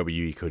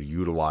WWE could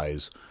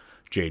utilize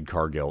Jade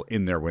Cargill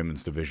in their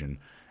women's division.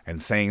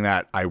 And saying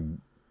that, I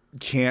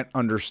can't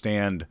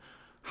understand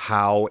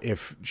how,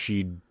 if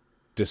she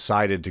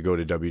decided to go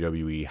to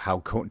WWE,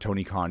 how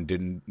Tony Khan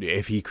didn't,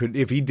 if he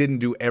didn't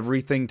do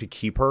everything to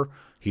keep her,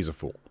 he's a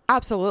fool.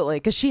 Absolutely,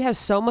 because she has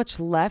so much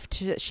left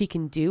that she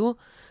can do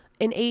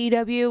in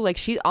AEW. Like,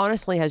 she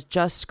honestly has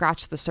just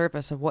scratched the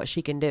surface of what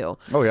she can do.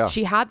 Oh, yeah.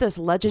 She had this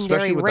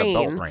legendary reign.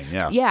 That belt reign,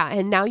 yeah. Yeah,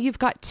 and now you've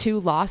got 2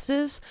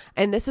 losses,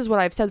 and this is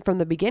what I've said from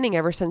the beginning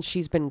ever since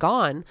she's been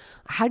gone.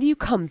 How do you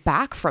come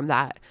back from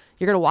that?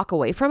 You're going to walk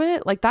away from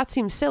it? Like, that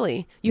seems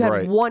silly. You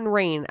had one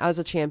reign as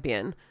a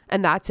champion,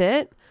 and that's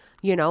it?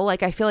 You know,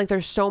 like, I feel like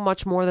there's so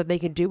much more that they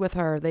could do with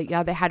her. They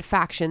had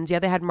factions. Yeah,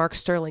 they had Mark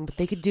Sterling, but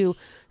they could do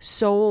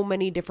so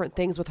many different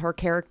things with her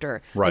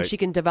character. Right. And she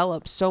can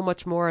develop so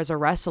much more as a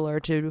wrestler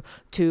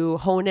to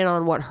hone in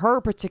on what her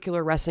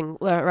particular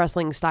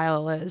wrestling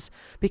style is.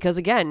 Because,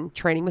 again,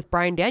 training with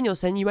Bryan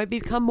Danielson, you might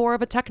become more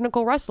of a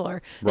technical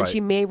wrestler. And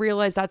she may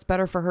realize that's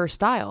better for her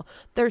style.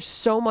 There's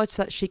so much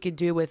that she could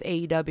do with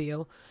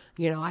AEW.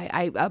 You know,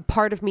 a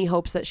part of me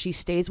hopes that she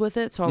stays with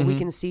it so we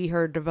can see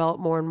her develop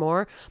more and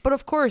more. But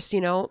of course,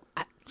 you know,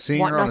 I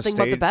want nothing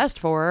but the best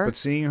for her. But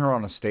seeing her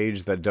on a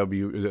stage that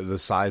the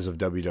size of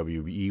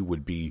WWE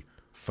would be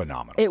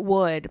phenomenal. It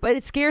would, but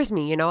it scares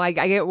me. You know, I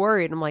get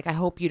worried. I'm like, I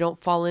hope you don't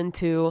fall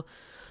into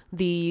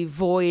the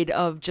void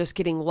of just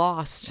getting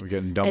lost. We're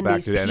getting dumped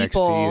back to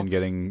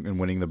NXT and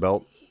winning the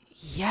belt.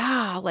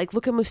 Yeah, like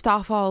look at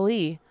Mustafa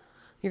Ali.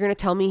 You're going to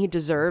tell me he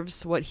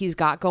deserves what he's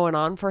got going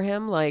on for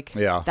him? Like,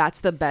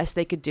 that's the best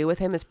they could do with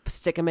him is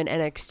stick him in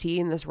NXT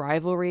in this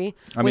rivalry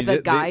with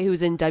a guy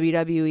who's in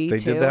WWE, They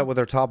did that with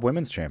their top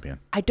women's champion.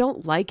 I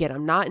don't like it.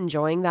 I'm not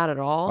enjoying that at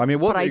all. I mean,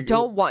 but I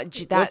don't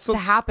want that to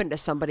happen to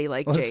somebody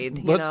like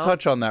Jade. Let's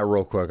touch on that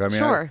real quick. I mean,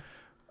 sure.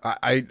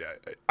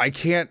 I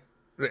can't,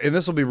 and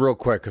this will be real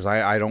quick because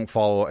I don't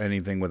follow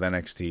anything with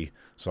NXT,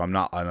 so I'm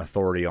not an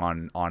authority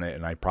on it,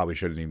 and I probably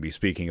shouldn't even be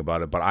speaking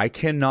about it, but I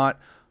cannot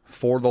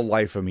for the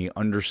life of me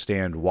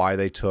understand why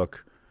they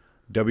took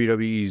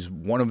WWE's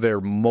one of their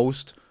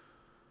most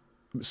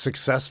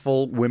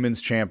successful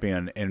women's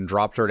champion and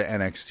dropped her to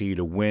NXT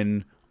to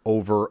win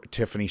over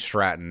Tiffany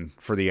Stratton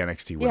for the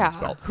NXT women's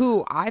belt.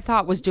 Who I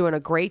thought was doing a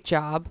great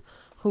job,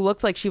 who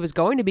looked like she was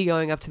going to be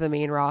going up to the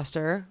main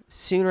roster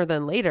sooner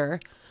than later,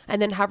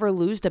 and then have her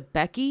lose to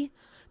Becky.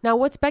 Now,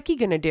 what's Becky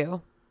going to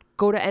do?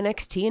 Go to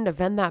NXT and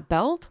defend that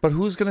belt? But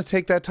who's going to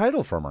take that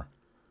title from her?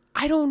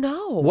 I don't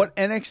know. What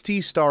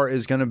NXT star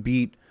is going to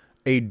beat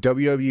a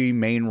WWE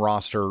main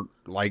roster,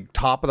 like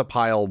top of the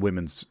pile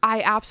women's?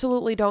 I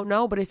absolutely don't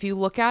know, but if you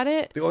look at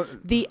it,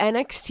 the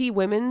NXT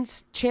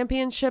Women's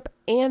Championship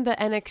and the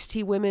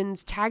NXT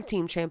Women's Tag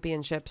Team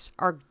Championships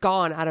are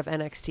gone out of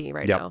NXT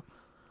right now.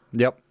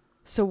 Yep.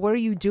 So what are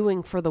you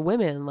doing for the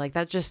women? Like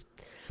that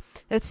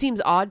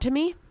seems odd to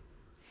me.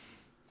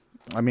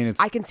 I mean,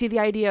 I can see the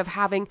idea of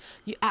having,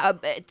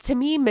 to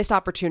me, missed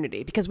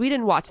opportunity because we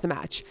didn't watch the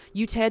match.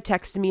 You had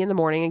texted me in the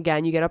morning.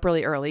 Again, you get up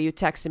really early. You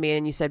texted me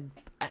and you said,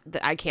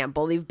 I can't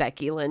believe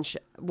Becky Lynch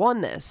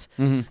won this.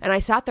 Mm-hmm. And I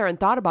sat there and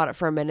thought about it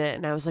for a minute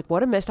and I was like,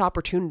 what a missed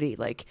opportunity.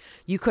 Like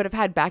you could have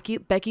had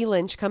Becky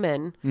Lynch come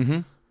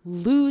in,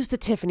 lose to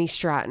Tiffany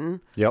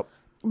Stratton. Yep.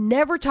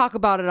 Never talk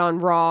about it on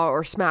Raw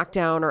or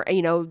SmackDown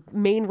or,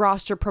 main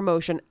roster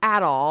promotion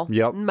at all.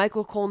 Yep.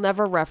 Michael Cole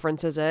never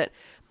references it.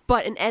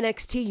 But in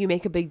NXT, you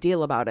make a big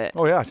deal about it.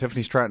 Oh, yeah.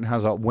 Tiffany Stratton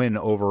has a win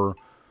over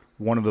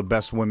one of the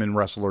best women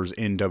wrestlers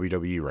in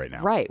WWE right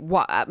now. Right.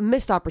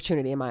 Missed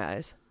opportunity in my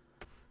eyes.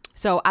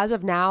 So as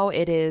of now,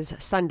 it is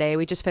Sunday.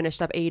 We just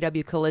finished up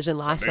AEW Collision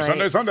last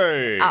night.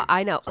 Sunday.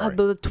 I know.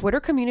 The Twitter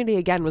community,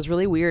 again, was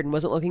really weird and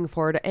wasn't looking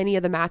forward to any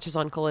of the matches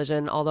on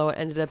Collision, although it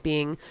ended up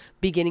being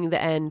beginning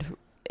to end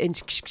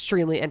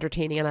extremely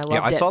entertaining, and I loved it.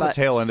 Yeah, I saw the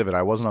tail end of it.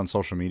 I wasn't on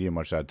social media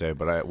much that day,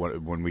 but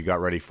when we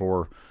got ready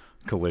for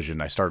Collision,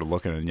 I started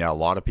looking, and a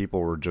lot of people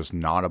were just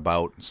not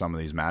about some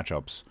of these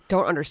matchups.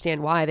 Don't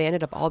understand why they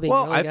ended up all being.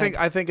 Really good.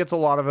 I think it's a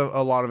lot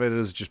of it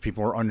is just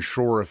people are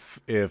unsure if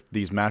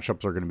these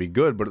matchups are going to be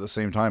good, but at the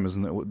same time,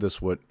 isn't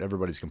this what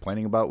everybody's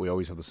complaining about? We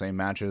always have the same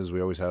matches.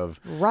 We always have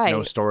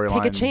no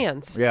storyline. Take a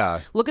chance.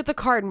 Yeah, look at the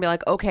card and be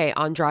like, okay,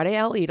 Andrade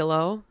El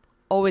Idolo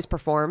always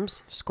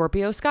performs.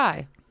 Scorpio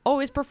Sky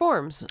always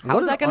performs. How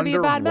is that going to be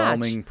a bad match?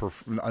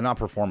 Not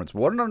performance.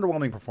 What an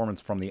underwhelming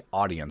performance from the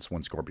audience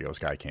when Scorpio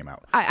Sky came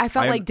out. I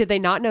felt like, did they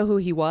not know who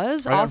he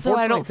was? Also,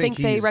 I don't think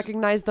they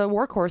recognized the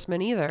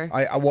Workhorseman either.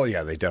 Well,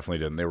 yeah, they definitely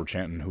didn't. They were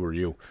chanting, "Who are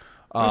you?"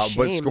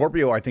 But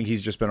Scorpio, I think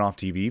he's just been off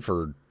TV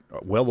for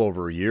well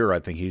over a year. I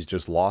think he's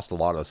just lost a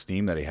lot of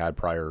steam that he had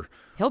prior.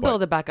 He'll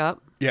build it back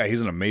up. Yeah,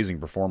 he's an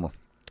amazing performer.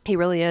 He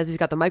really is. He's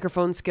got the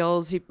microphone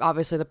skills.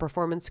 Obviously, the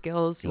performance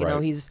skills. You know,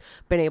 he's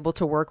been able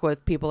to work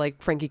with people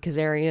like Frankie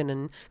Kazarian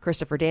and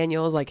Christopher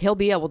Daniels. Like, he'll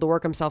be able to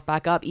work himself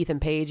back up. Ethan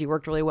Page, he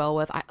worked really well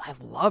with.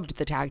 I've loved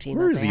the tag team.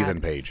 Where is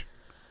Ethan Page?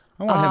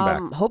 I want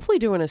him back. Hopefully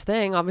doing his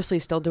thing. Obviously,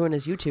 still doing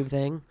his YouTube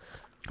thing.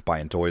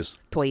 Buying toys.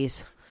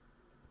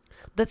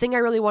 The thing I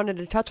really wanted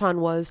to touch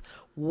on was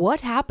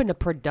what happened to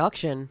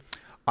production.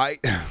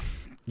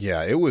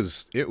 Yeah, it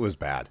was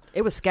bad.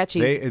 It was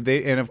sketchy.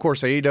 They and of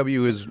course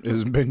AEW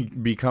has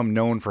become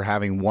known for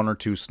having one or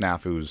two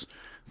snafus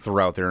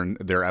throughout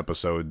their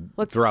episode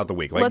throughout the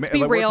week. Let's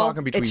be real.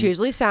 It's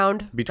usually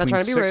sound. Between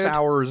 6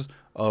 hours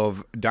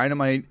of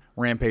Dynamite,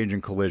 Rampage,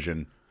 and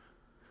Collision,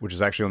 which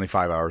is actually only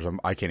 5 hours.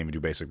 I can't even do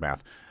basic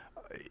math.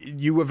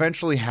 You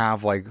eventually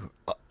have like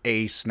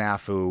a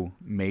snafu,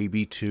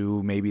 maybe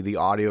two, maybe the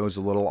audio is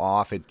a little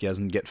off. It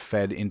doesn't get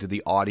fed into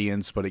the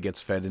audience, but it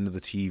gets fed into the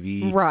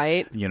TV.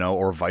 Right.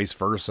 Or vice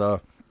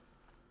versa.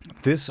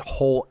 This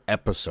whole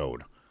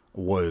episode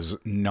was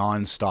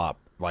nonstop.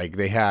 Like,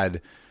 they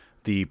had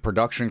the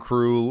production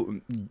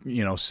crew,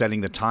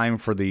 setting the time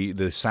for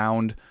the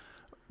sound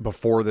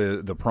before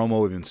the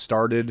promo even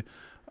started.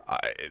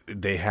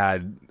 They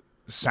had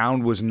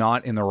sound was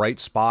not in the right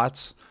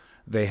spots.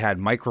 They had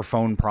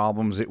microphone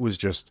problems. It was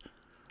just,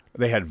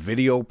 they had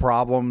video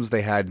problems.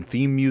 They had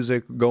theme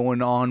music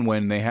going on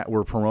when they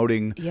were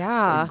promoting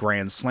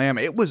Grand Slam.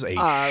 It was a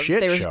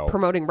shit show. They were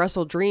promoting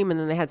Wrestle Dream, and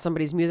then they had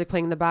somebody's music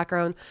playing in the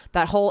background.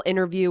 That whole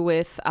interview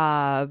with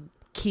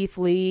Keith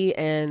Lee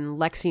and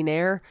Lexi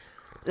Nair,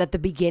 at the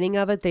beginning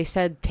of it, they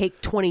said, take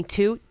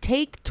 22.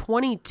 Take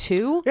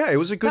 22? Yeah, it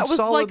was a good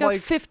solid... That was like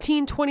a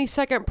 15,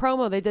 20-second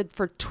promo they did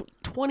for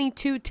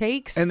 22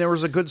 takes. And there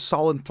was a good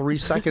solid 3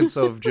 seconds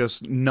of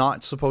just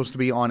not supposed to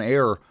be on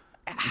air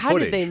How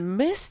footage. did they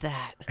miss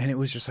that? And it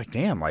was just like,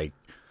 damn, like...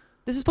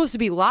 This is supposed to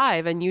be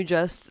live, and you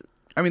just...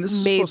 this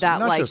is made supposed that, to be,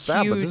 not like, just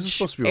that, but this is huge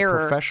supposed to be error.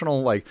 a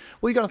professional, well,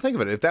 you got to think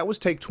of it. If that was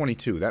take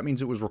 22, that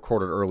means it was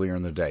recorded earlier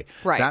in the day.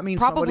 Right. That means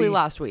probably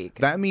last week.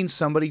 That means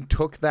somebody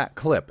took that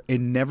clip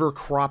and never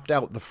cropped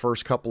out the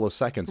first couple of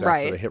seconds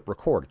after they hit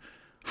record.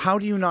 How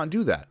do you not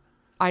do that?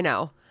 I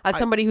know. As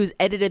somebody who's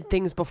edited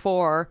things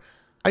before...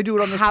 I do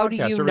it on this How podcast do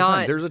you every not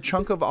time. There's a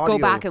chunk of audio.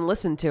 Go back and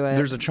listen to it.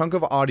 There's a chunk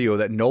of audio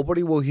that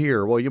nobody will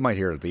hear. Well, you might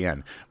hear it at the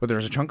end, but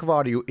there's a chunk of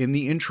audio in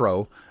the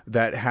intro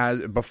that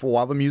has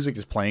while the music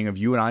is playing of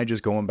you and I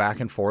just going back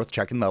and forth,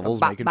 checking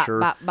levels, making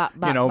sure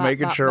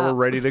we're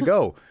ready to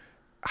go.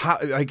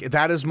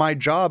 That is my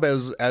job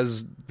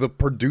as the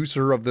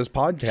producer of this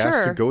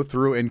podcast to go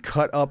through and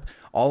cut up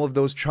all of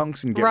those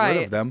chunks and get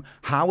rid of them.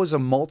 How is a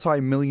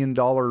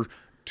multi-million-dollar,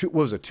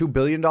 $2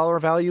 billion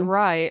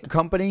value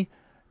company?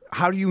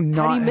 How do you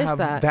not have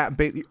that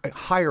big?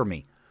 Hire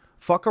me.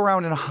 Fuck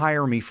around and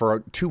hire me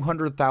for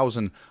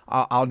 $200,000.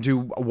 I'll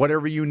do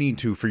whatever you need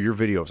to for your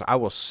videos. I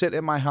will sit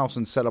at my house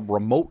and set up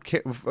remote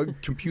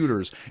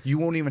computers. You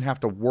won't even have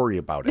to worry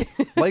about it.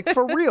 Like,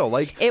 for real.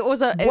 Like, it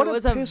was a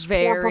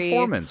very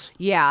performance.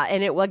 Yeah,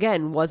 and it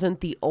again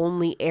wasn't the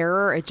only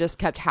error. It just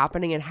kept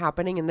happening and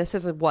happening. And this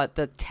is the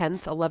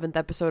 10th, 11th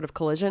episode of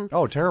Collision.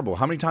 Oh, terrible!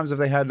 How many times have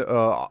they had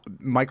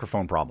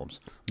microphone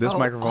problems? This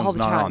microphone's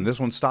not on. This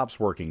one stops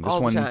working. This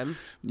one, time.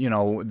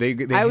 They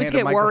I always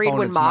get worried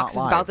when Mox Mox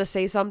is about to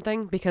say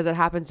something because it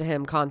happens to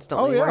him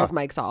constantly where his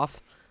mic's off.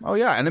 Oh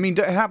yeah, and it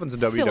happens in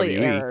Silly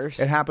WWE. Errors.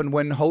 It happened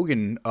when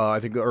Hogan, I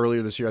think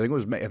earlier this year, I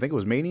think it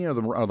was Mania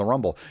or the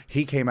Rumble.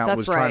 He came out and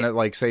was trying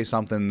to say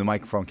something, the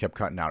microphone kept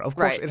cutting out. Of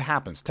course, it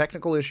happens.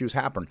 Technical issues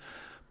happen,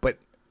 but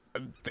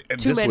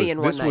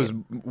this was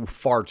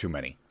far too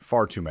many.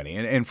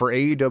 And for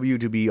AEW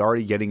to be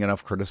already getting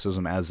enough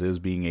criticism as is,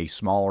 being a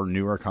smaller,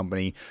 newer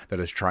company that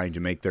is trying to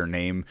make their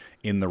name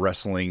in the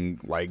wrestling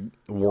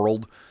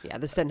world. Yeah,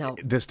 this didn't help.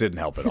 This didn't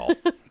help at all.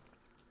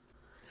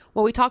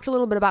 Well, we talked a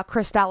little bit about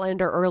Chris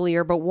Statlander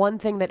earlier, but one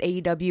thing that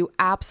AEW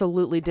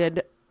absolutely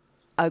did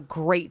a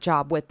great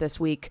job with this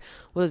week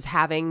was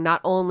having not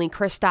only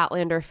Chris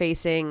Statlander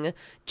facing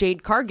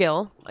Jade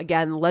Cargill,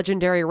 again,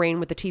 legendary reign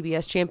with the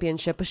TBS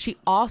Championship, but she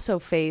also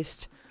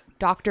faced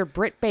Dr.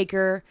 Britt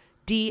Baker,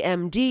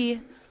 DMD,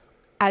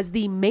 as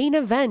the main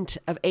event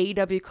of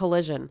AEW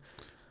Collision.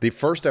 The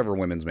first ever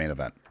women's main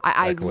event.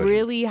 I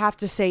really have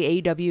to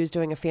say AEW is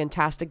doing a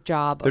fantastic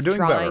job of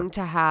trying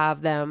to have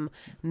them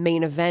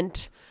main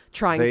event,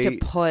 trying to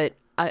put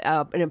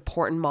an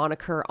important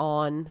moniker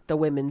on the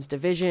women's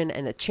division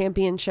and the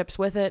championships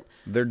with it.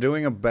 They're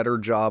doing a better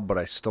job, but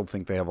I still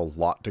think they have a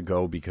lot to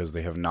go because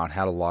they have not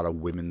had a lot of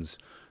women's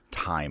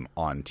time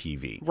on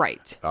TV.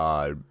 Right.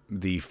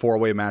 The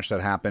four-way match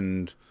that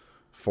happened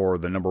for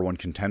the number one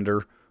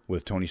contender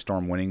with Toni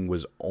Storm winning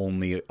was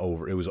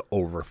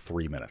over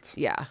 3 minutes.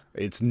 Yeah.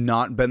 It's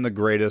not been the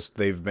greatest.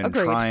 They've been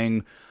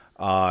trying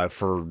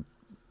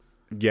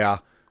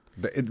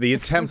the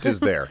attempt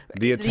is there.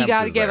 The attempt you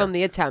got to is give there. them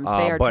the attempt.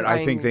 They are but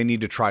trying... I think they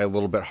need to try a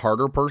little bit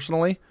harder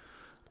personally.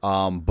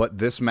 But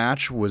this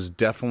match was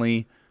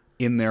definitely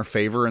in their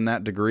favor in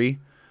that degree.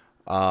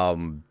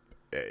 It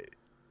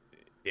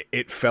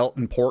felt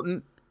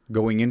important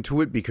going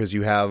into it because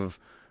you have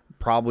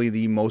probably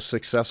the most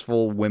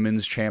successful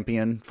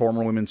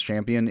former women's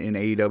champion in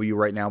AEW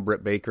right now,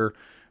 Britt Baker,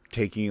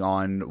 taking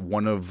on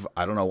one of,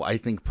 I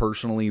think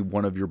personally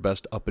one of your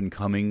best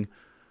up-and-coming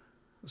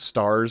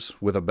stars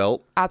with a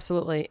belt.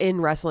 Absolutely.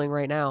 In wrestling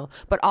right now.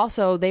 But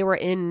also, they were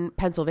in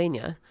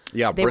Pennsylvania.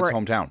 Yeah, Britt's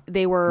hometown.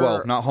 They were...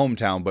 Well, not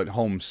hometown, but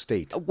home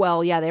state.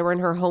 Well, yeah, they were in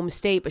her home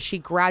state, but she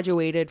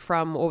graduated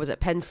from,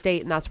 Penn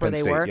State, and that's where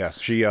they were? Yes.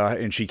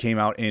 She came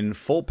out in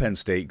full Penn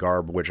State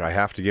garb, which I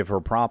have to give her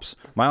props.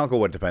 My uncle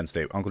went to Penn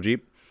State. Uncle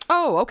Jeep.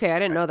 Oh, okay. I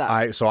didn't know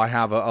that. So I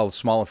have a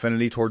small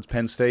affinity towards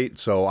Penn State,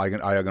 so I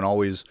can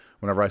always,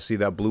 whenever I see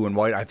that blue and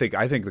white, I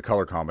think the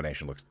color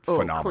combination looks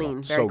phenomenal.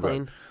 Clean. Very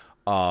clean. Good.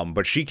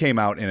 But she came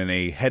out in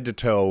a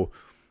head-to-toe,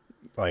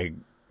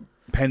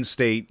 Penn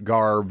State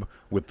garb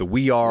with the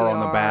 "We Are" on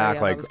the back,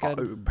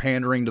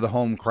 pandering to the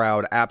home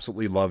crowd.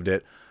 Absolutely loved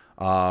it.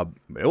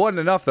 It wasn't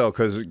enough though,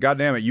 because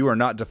goddamn it, you are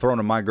not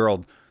dethroning my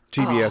girl,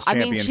 TBS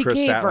champion she Chris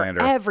gave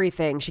Statlander. Her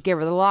everything. She gave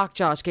her the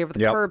lockjaw. She gave her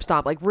the curb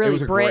stomp. Like really,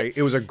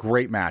 it was a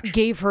great match.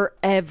 Gave her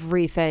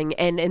everything,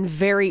 and in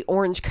very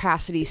Orange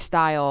Cassidy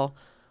style,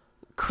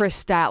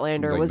 Chris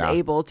Statlander was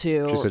able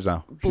to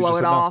blow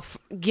it off,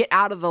 get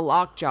out of the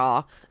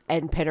lockjaw,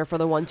 and pin her for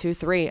the 1, 2,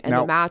 3. And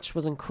the match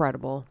was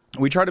incredible.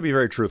 We try to be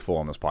very truthful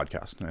on this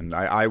podcast, and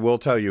I will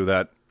tell you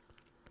that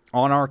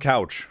on our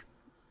couch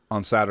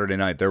on Saturday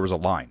night there was a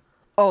line.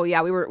 Oh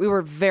yeah, we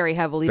were very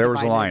heavily there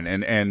divided. was a line,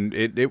 and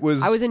it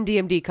was. I was in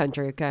DMD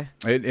country, okay.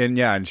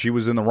 And she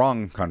was in the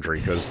wrong country,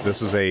 because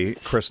this is a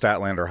Chris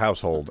Statlander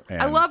household.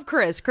 And I love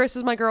Chris. Chris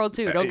is my girl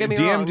too. Don't get me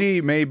wrong.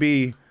 DMD may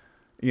be,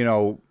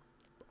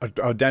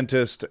 a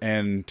dentist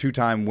and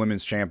 2-time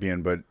women's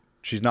champion, but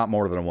she's not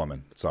more than a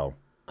woman. So,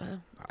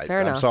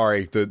 fair enough. I'm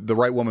sorry. The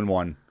right woman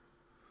won.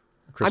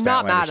 Chris I'm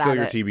not mad still at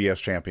your it.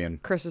 TBS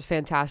champion. Chris is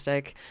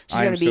fantastic. She's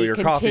I am still your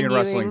continuing. coffee and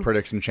wrestling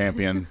prediction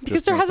champion.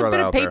 Because there hasn't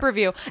been a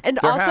pay-per-view. And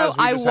there also,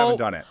 haven't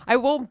done it. I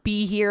won't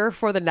be here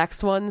for the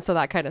next one, so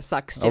that kind of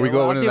sucks too. Are we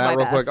going into that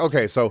real quick?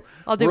 Okay, so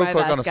I'll do real my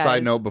quick best, on a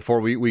side note before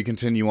we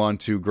continue on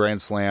to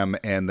Grand Slam,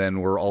 and then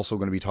we're also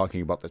going to be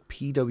talking about the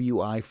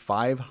PWI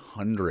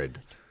 500.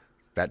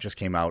 That just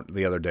came out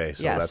the other day,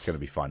 so that's going to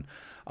be fun.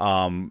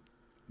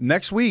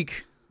 Next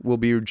week will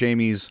be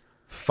Jamie's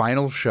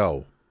final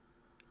show.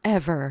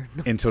 Ever.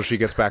 Until she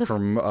gets back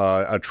from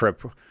a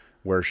trip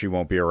where she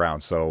won't be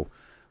around. So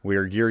we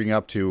are gearing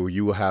up to,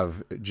 you will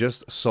have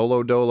just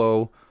solo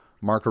dolo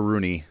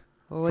Markaruni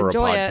for a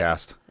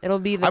podcast. It'll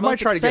be the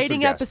most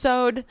exciting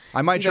episode.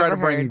 I might try to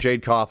bring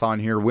Jade Koth on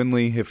here.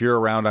 Winley, if you're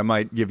around, I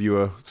might give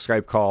you a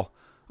Skype call.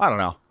 I don't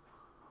know.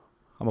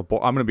 I'm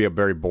going to be a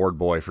very bored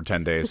boy for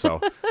 10 days, so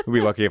we'll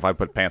be lucky if I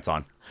put pants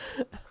on.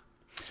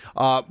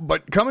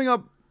 But coming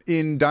up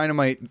in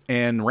Dynamite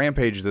and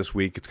Rampage this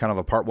week, it's kind of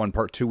a part 1,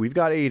 part 2. We've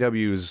got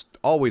AEW's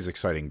always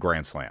exciting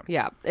Grand Slam.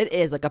 Yeah, it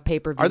is like a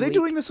pay-per-view. Are they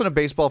doing this in a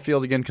baseball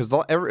field again? Because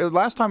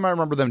last time I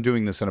remember them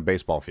doing this in a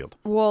baseball field.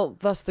 Well,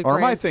 thus the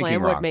Grand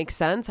Slam would make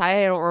sense.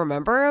 I don't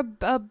remember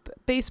a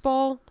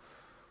baseball.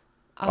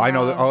 I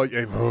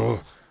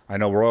know. I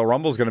know Royal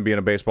Rumble's going to be in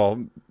a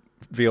baseball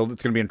field.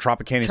 It's going to be in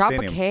Tropicana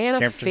Stadium.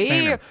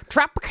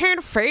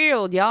 Tropicana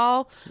Field,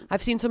 y'all.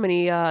 I've seen so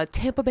many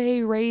Tampa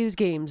Bay Rays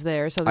games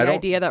there. So the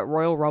idea that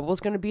Royal Rumble is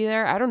going to be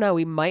there, I don't know.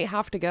 We might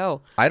have to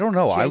go. I don't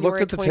know. I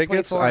looked at the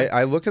tickets.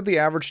 I looked at the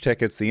average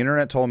tickets. The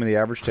internet told me the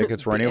average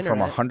tickets were anywhere from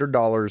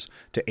 $100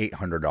 to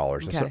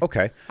 $800. I said,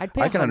 okay, I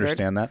can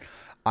understand that.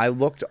 I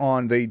looked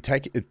on the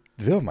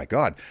oh my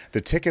God,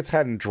 the tickets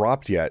hadn't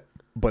dropped yet,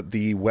 but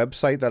the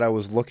website that I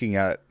was looking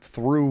at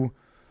through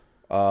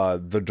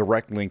the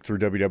direct link through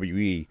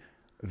WWE,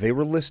 they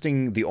were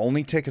listing the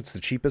only tickets, the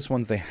cheapest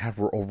ones they had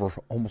were over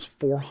almost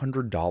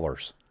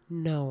 $400.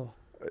 No.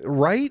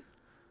 Right?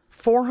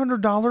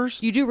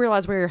 $400? You do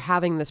realize where you're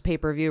having this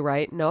pay-per-view,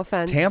 right? No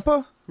offense.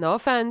 Tampa? No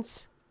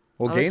offense.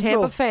 Well, I'm a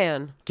Tampa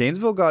fan.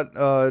 Gainesville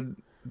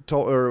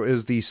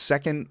is the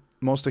second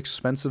most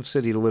expensive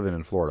city to live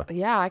in Florida.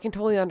 Yeah, I can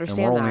totally understand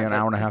and we're that. only an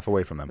hour and a half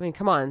away from them. I mean,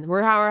 come on. We're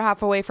an hour and a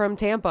half away from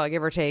Tampa,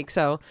 give or take.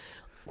 So,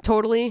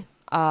 totally...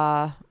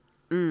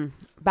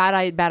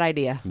 bad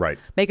idea. Right.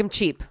 Make them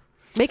cheap.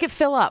 Make it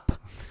fill up.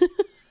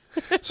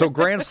 So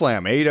Grand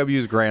Slam,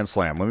 AEW's Grand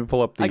Slam. Let me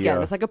pull up the...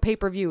 Again, it's like a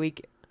pay-per-view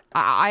week.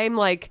 I'm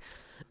like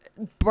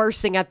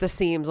bursting at the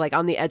seams, like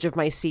on the edge of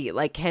my seat.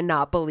 Like,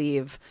 cannot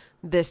believe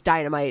this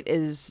Dynamite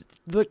is...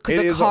 The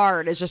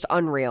card is just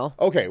unreal.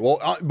 Okay,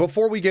 well,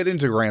 before we get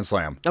into Grand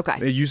Slam...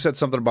 Okay. You said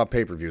something about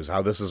pay-per-views,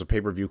 how this is a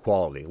pay-per-view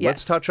quality. Yes.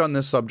 Let's touch on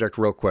this subject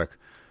real quick.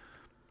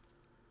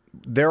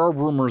 There are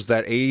rumors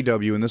that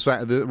AEW, and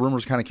the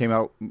rumors kind of came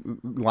out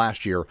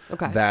last year,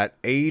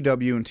 that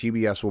AEW and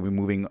TBS will be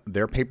moving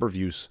their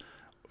pay-per-views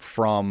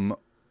from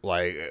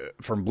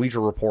Bleacher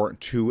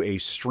Report to a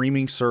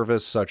streaming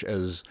service such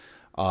as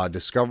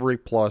Discovery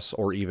Plus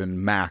or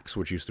even Max,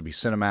 which used to be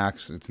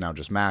Cinemax. It's now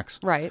just Max.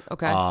 Right,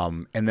 okay.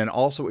 And then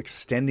also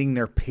extending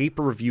their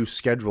pay-per-view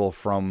schedule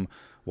from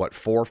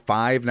 4,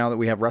 5 now that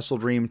we have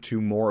WrestleDream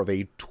to more of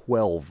a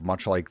 12,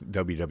 much like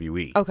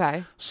WWE.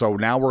 Okay. So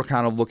now we're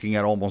kind of looking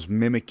at almost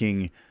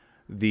mimicking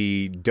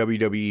the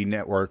WWE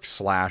Network /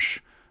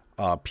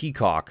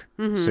 Peacock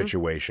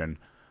situation.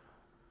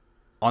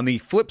 On the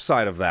flip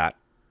side of that,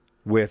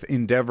 with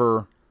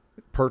Endeavor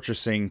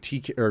purchasing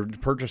UFC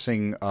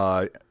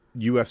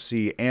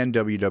and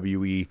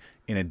WWE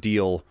in a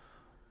deal,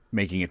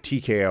 making it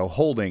TKO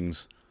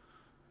Holdings,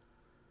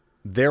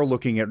 they're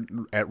looking at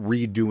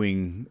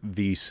redoing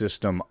the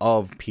system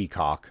of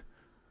Peacock,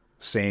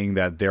 saying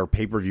that their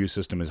pay-per-view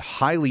system is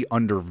highly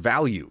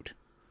undervalued,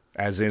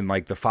 as in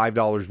like the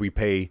 $5 we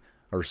pay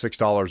or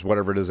 $6,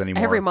 whatever it is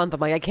anymore. Every month, I'm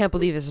like, I can't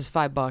believe this is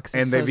 $5.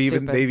 And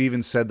they've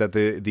even said that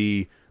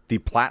the The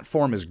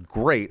platform is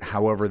great.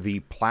 However, the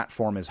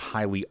platform is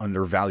highly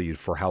undervalued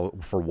for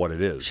what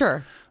it is.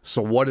 Sure.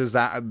 So what's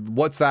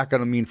that going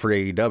to mean for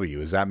AEW?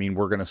 Does that mean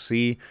we're going to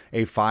see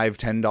a $5,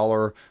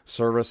 $10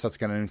 service that's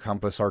going to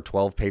encompass our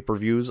 12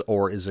 pay-per-views?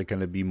 Or is it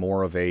going to be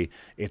more of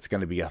it's going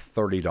to be a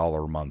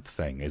 $30 a month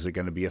thing? Is it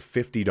going to be a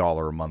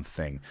 $50 a month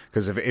thing?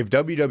 Because if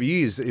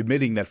WWE is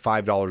admitting that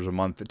 $5 a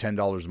month,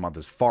 $10 a month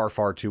is far,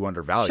 far too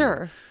undervalued,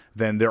 sure,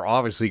 then they're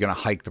obviously going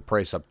to hike the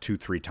price up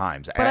 2-3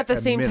 times. But at the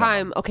same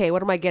time, okay,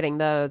 what am I getting?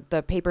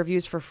 The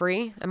pay-per-views for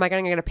free? Am I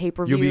going to get a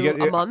pay-per-view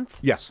a month?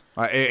 Yes.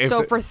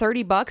 So for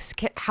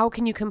 $30, how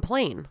can you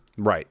complain?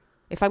 Right.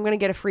 If I'm going to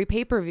get a free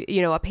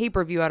pay-per-view, a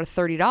pay-per-view out of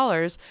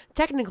 $30,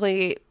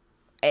 technically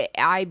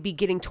I'd be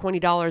getting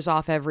 $20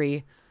 off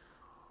every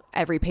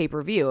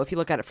pay-per-view if you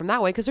look at it from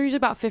that way, because they're usually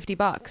about $50.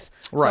 Right,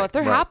 so if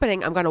they're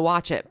happening, I'm going to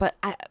watch it. But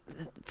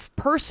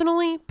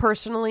personally,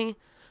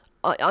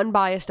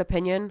 unbiased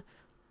opinion,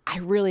 I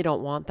really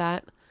don't want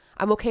that.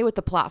 I'm okay with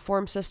the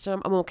platform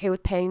system. I'm okay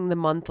with paying the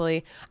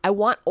monthly. I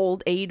want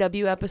old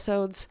AEW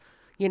episodes.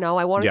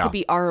 I want it to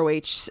be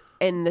ROH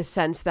in the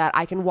sense that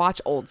I can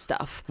watch old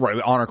stuff. Right,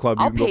 the Honor Club,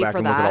 you can go back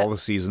and look at all the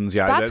seasons.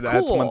 Yeah, that's cool.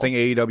 That's one thing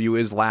AEW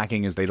is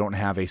lacking, is they don't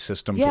have a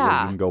system to where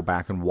you can go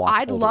back and watch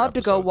I'd love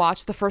to go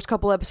watch the first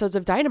couple episodes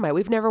of Dynamite.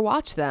 We've never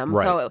watched them.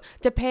 Right. So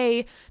to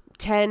pay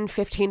 $10,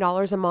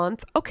 $15 a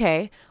month,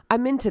 okay,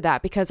 I'm into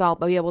that because I'll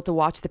be able to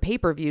watch the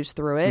pay-per-views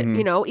through it.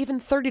 Even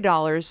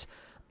 $30,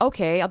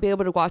 okay, I'll be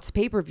able to watch the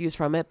pay-per-views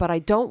from it, but I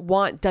don't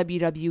want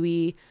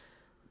WWE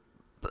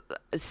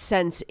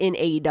sense in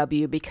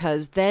AEW,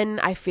 because then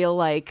I feel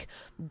like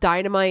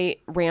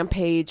Dynamite,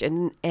 Rampage,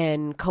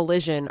 and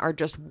Collision are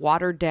just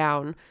watered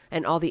down,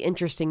 and all the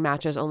interesting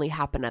matches only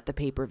happen at the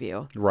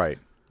pay-per-view. Right.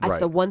 That's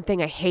the one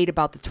thing I hate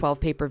about the 12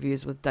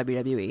 pay-per-views with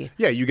WWE.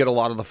 Yeah, you get a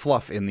lot of the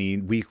fluff in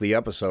the weekly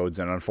episodes,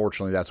 and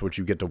unfortunately that's what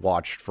you get to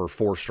watch for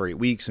 4 straight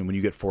weeks. And when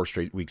you get 4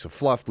 straight weeks of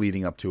fluff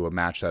leading up to a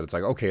match that it's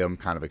like, okay, I'm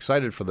kind of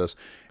excited for this,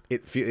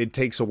 it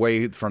takes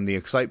away from the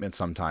excitement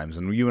sometimes.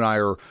 And you and I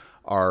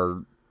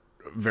are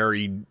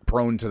very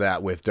prone to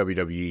that with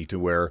WWE, to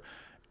where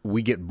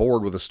we get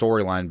bored with a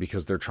storyline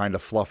because they're trying to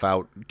fluff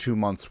out 2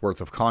 months worth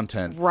of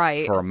content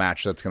for a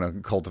match that's going to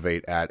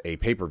cultivate at a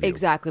pay-per-view.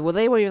 Exactly. Well,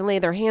 they won't even lay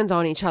their hands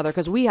on each other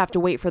because we have to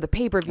wait for the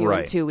pay-per-view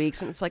in 2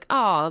 weeks. And it's like,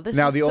 this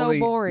is so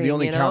boring. The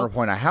only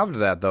counterpoint I have to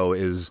that, though,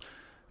 is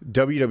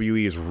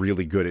WWE is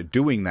really good at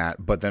doing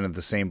that, but then at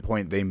the same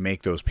point, they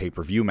make those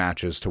pay-per-view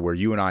matches to where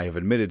you and I have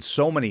admitted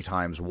so many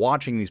times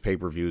watching these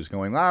pay-per-views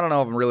going, I don't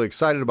know if I'm really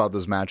excited about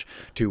this match,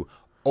 to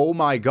oh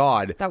my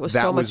God, that was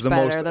so much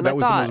better than I thought. That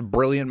was the most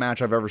brilliant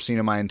match I've ever seen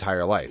in my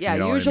entire life. Yeah,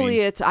 usually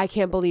it's I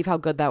can't believe how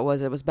good that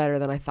was. It was better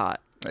than I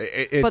thought.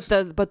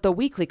 But the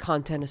weekly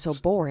content is so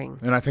boring.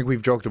 And I think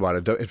we've joked about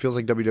it. It feels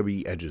like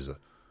WWE edges it.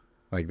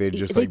 Like they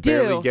just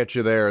barely get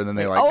you there, and then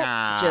they're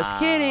like, just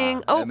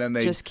kidding.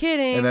 Just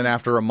kidding. And then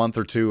after a month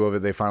or two of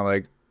it, they finally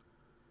like,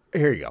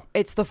 here you go.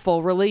 It's the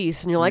full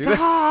release, and you're like,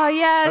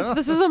 yes,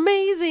 this is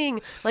amazing.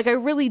 Like, I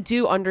really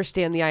do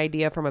understand the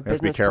idea from a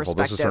business perspective. Be careful.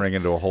 This is turning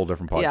into a whole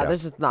different podcast. Yeah,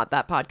 this is not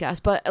that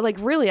podcast. But, like,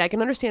 really, I can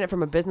understand it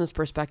from a business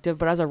perspective.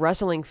 But as a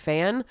wrestling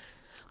fan,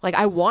 like,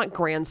 I want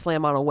Grand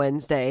Slam on a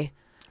Wednesday.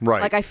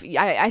 Right. Like,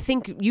 I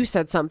think you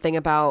said something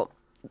about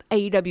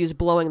AEW's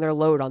blowing their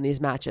load on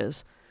these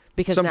matches.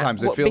 Because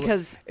sometimes it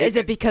feels is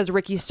it because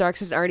Ricky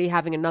Starks is already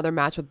having another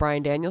match with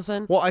Bryan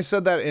Danielson? Well, I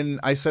said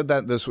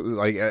that this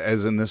like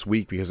as in this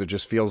week, because it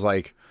just feels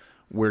like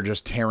we're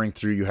just tearing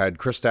through. You had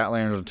Chris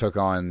Statlander took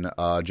on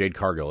Jade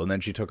Cargill, and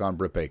then she took on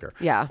Britt Baker.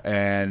 Yeah,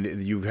 and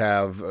you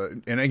have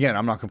and again,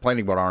 I'm not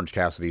complaining about Orange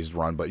Cassidy's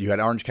run, but you had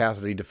Orange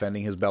Cassidy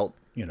defending his belt,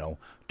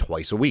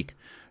 twice a week.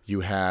 You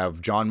have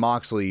Jon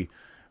Moxley,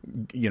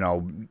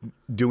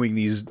 doing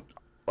these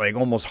like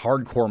almost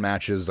hardcore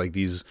matches, like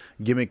these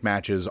gimmick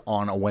matches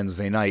on a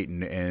Wednesday night,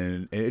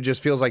 and it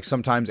just feels like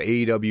sometimes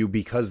AEW,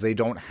 because they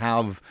don't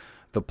have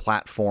the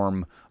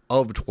platform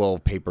of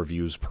 12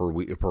 pay-per-views per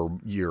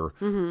year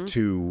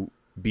to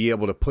be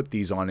able to put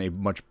these on a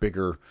much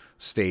bigger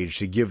stage,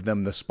 to give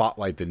them the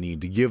spotlight they need,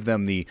 to give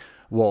them the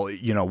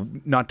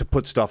not to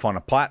put stuff on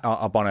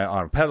up on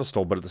a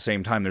pedestal, but at the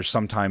same time, there's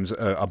sometimes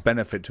a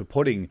benefit to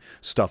putting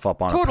stuff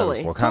up on a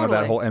pedestal. Kind of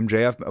that whole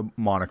MJF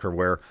moniker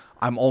where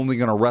I'm only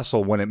going to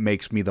wrestle when it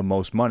makes me the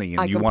most money,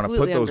 and you want to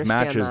put those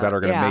matches that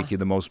are going to make you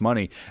the most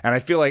money. And I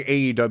feel like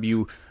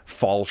AEW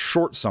falls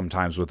short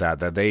sometimes with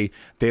that they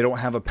don't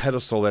have a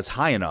pedestal that's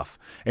high enough.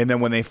 And then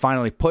when they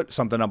finally put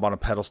something up on a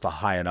pedestal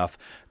high enough,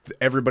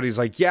 everybody's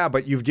like, yeah,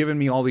 but you've given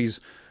me all these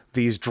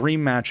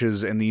dream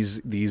matches and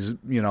these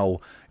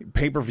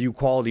pay-per-view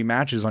quality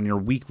matches on your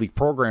weekly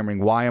programming.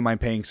 Why am I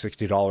paying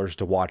 $60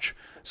 to watch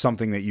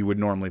something that you would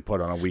normally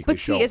put on a weekly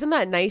show? But see, isn't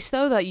that nice,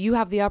 though, that you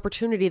have the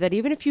opportunity that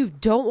even if you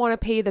don't want to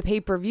pay the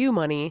pay-per-view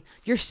money,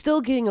 you're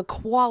still getting a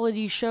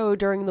quality show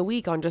during the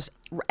week on just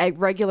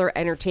regular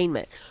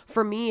entertainment.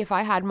 For me, if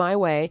I had my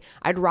way,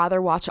 I'd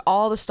rather watch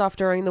all the stuff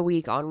during the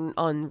week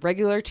on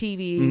regular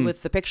TV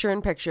with the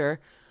picture-in-picture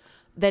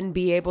than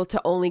be able to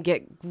only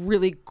get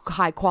really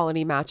high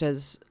quality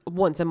matches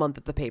once a month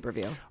at the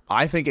pay-per-view.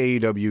 I think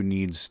AEW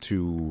needs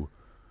to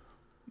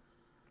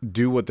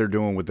do what they're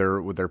doing with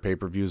their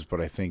pay-per-views,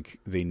 but I think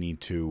they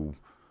need to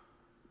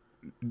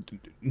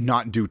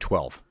not do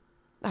 12.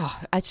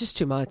 Oh, it's just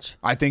too much.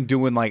 I think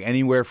doing like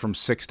anywhere from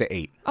 6 to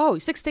 8. Oh,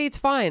 6 to 8's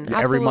fine.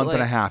 Absolutely. Every month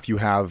and a half, you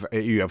have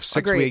 6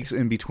 Agreed. weeks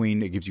in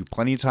between. It gives you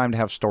plenty of time to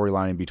have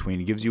storyline in between.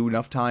 It gives you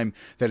enough time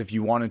that if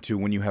you wanted to,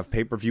 when you have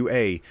pay-per-view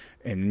A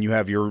and then you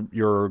have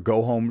your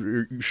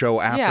go-home show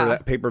after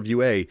that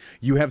pay-per-view A,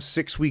 you have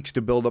 6 weeks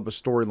to build up a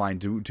storyline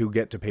to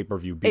get to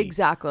pay-per-view B.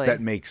 Exactly. That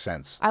makes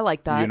sense. I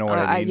like that. You know what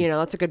I mean?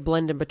 That's a good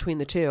blend in between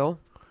the two.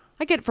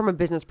 I get it from a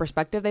business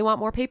perspective. They want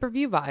more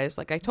pay-per-view buys.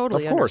 Like, I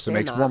totally understand. Of course, it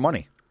makes more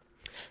money.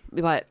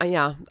 But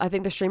yeah, I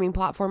think the streaming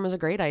platform is a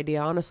great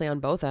idea, honestly, on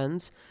both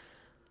ends.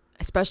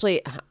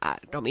 Especially, I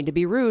don't mean to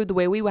be rude, the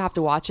way we have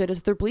to watch it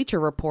is through Bleacher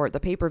Report, the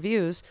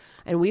pay-per-views,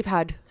 and we've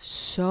had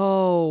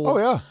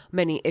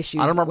many issues.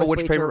 I don't remember with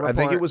which Bleacher I think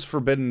Report. it was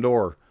Forbidden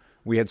Door.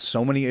 We had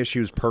so many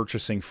issues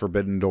purchasing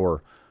Forbidden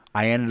Door.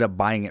 I ended up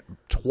buying it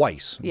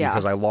twice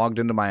because I logged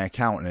into my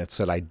account and it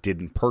said I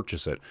didn't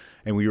purchase it.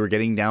 And we were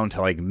getting down to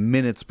like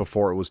minutes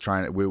before it was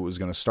going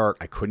to start.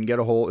 I couldn't get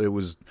a hold. It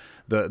was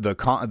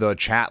the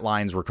chat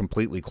lines were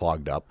completely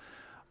clogged up,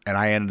 and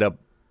I ended up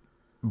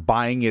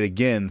buying it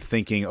again,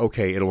 thinking,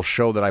 okay, it'll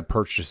show that I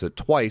purchased it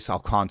twice. I'll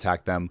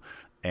contact them,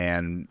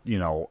 and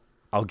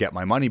I'll get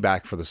my money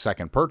back for the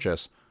second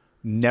purchase.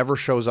 Never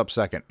shows up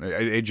second.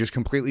 It just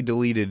completely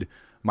deleted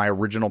my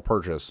original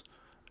purchase.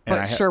 And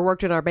but sure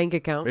worked in our bank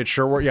account. It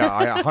sure worked.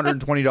 Yeah,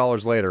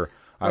 $120 later.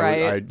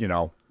 Right.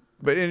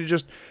 But it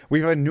just,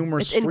 we've had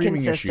numerous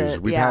streaming issues.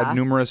 We've had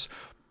numerous,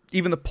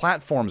 even the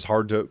platform's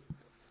hard to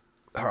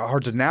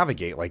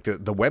navigate. Like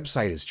the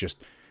website is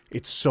just,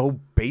 it's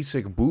so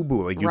basic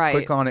boo-boo. Like you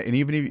click on it, and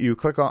even if you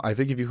click on, I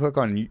think if you click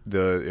on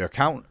the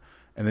account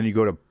and then you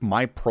go to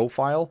my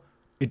profile,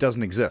 it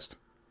doesn't exist.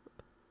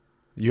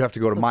 You have to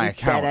go to my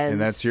account,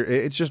 and that's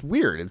it's just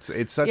weird.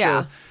 It's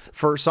such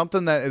for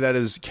something that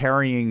is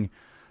carrying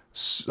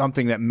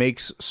something that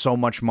makes so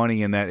much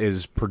money and that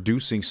is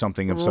producing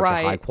something of such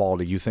a high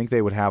quality. You think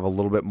they would have a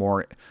little bit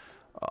more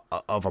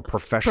of a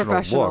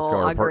professional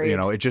look, or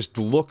it just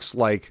looks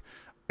like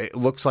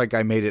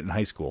I made it in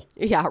high school.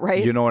 Yeah,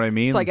 right. You know what I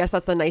mean? So I guess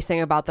that's the nice thing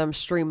about them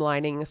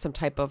streamlining some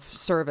type of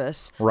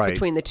service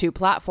between the two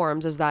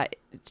platforms, is that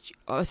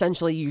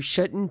essentially you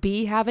shouldn't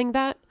be having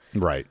that.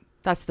 Right.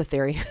 That's the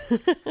theory.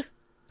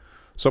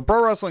 So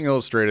Pro Wrestling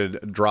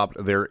Illustrated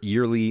dropped their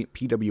yearly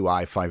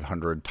PWI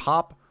 500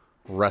 top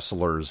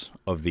wrestlers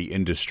of the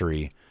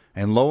industry.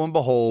 And lo and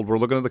behold, we're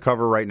looking at the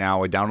cover right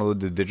now. I downloaded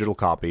the digital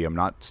copy. I'm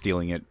not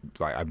stealing it.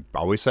 I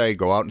always say,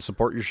 go out and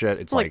support your shit.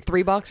 It's like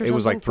 $3 or something. It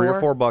was like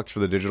 $3 or $4 for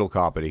the digital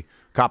copy.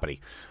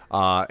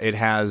 It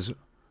has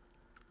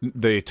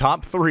the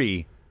top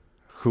 3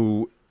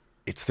 who,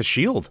 it's the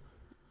Shield.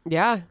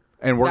 Yeah.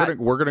 And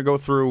we're gonna go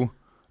through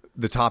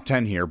the top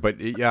 10 here, but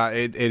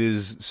it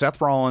is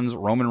Seth Rollins,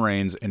 Roman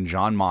Reigns, and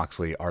Jon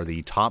Moxley are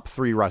the top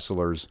 3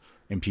 wrestlers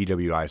in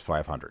PWI's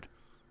 500.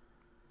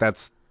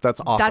 That's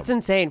awesome. That's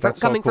insane. That's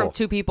coming so cool. from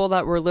 2 people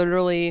that were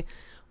literally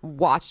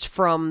watched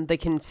from the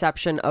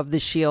conception of the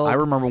Shield. I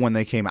remember when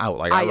they came out.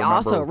 Like I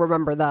also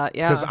remember that.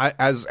 Yeah, because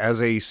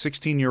as a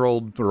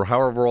 16-year-old or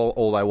however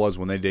old I was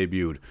when they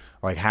debuted,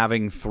 like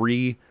having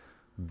 3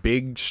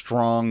 big,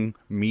 strong,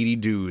 meaty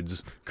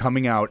dudes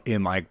coming out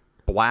in like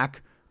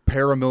black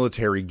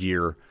paramilitary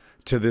gear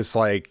to this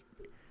like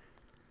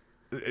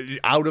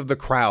out of the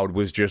crowd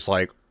was just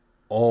like,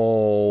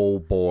 oh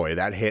boy,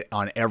 that hit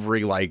on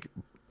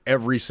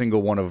every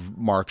single one of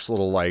Mark's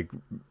little like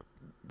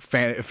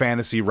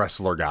fantasy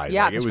wrestler guys.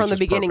 Yeah, like, because from the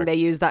beginning they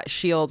used that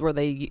Shield where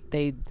they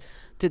did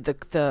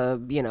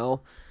the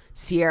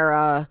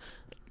Sierra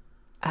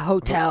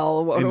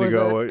Hotel, what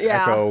Indigo, was it?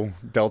 Echo,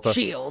 Delta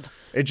Shield.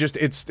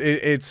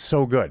 It's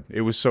so good.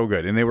 It was so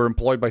good, and they were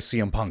employed by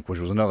CM Punk, which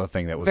was another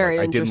thing that was very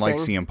I didn't like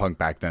CM Punk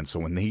back then. So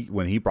when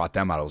he brought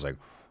them out, I was like,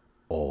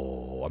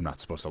 oh, I'm not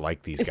supposed to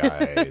like these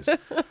guys.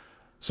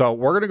 So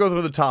we're going to go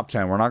through the top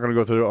 10. We're not going to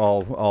go through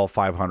all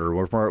 500.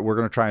 We're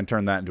going to try and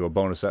turn that into a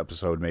bonus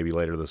episode maybe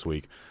later this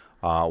week.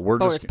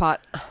 Bonus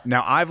pot.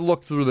 Now, I've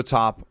looked through the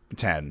top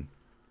 10,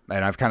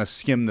 and I've kind of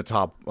skimmed the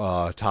top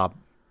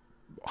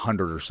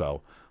 100 or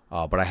so,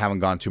 but I haven't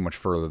gone too much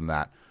further than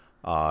that.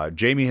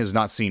 Jamie has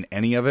not seen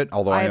any of it,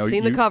 although I know I've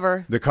seen the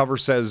cover. The cover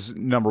says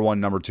number 1,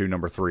 number 2,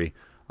 number 3.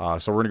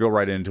 So we're going to go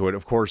right into it.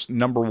 Of course,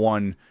 number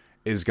 1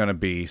 is going to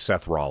be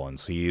Seth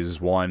Rollins. He has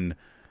won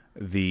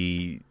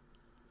the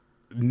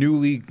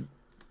newly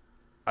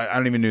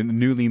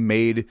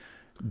made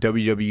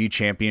WWE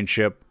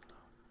Championship.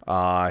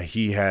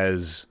 He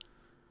has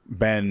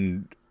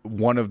been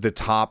one of the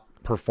top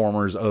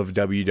performers of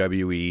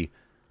WWE.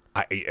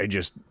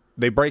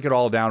 They break it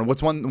all down.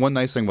 What's one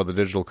nice thing about the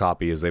digital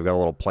copy is they've got a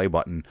little play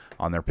button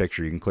on their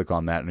picture. You can click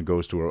on that and it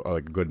goes to a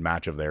good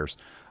match of theirs.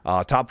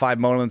 Top 5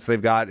 moments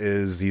they've got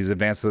is he's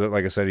advanced to,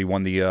 like I said, he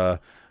won the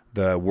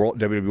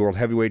WWE World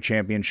Heavyweight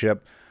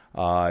Championship.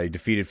 He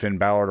defeated Finn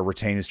Balor to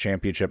retain his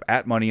championship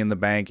at Money in the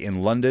Bank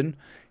in London.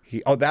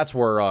 That's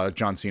where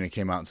John Cena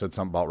came out and said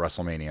something about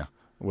WrestleMania.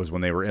 was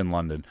when they were in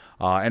London.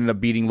 Ended up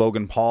beating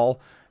Logan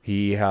Paul.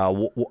 He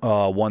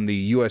won the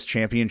U.S.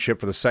 Championship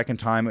for the second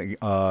time,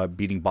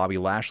 beating Bobby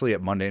Lashley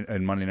at Monday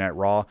Night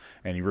Raw,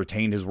 and he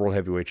retained his World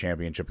Heavyweight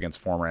Championship against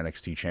former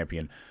NXT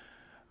champion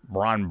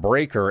Braun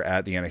Breaker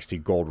at the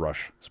NXT Gold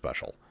Rush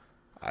special.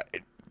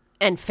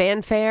 And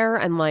fanfare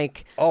and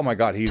oh my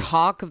God, he's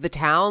talk of the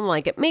town.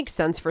 It makes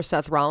sense for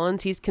Seth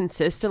Rollins. He's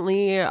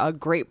consistently a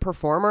great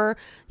performer.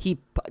 He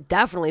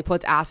definitely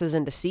puts asses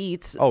into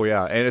seats. Oh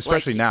yeah, and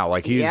especially now,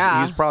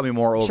 he's probably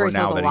more over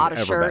now than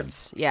he's ever been.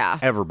 Yeah,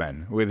 ever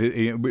been.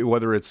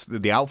 Whether it's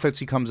the outfits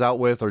he comes out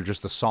with or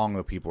just the song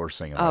that people are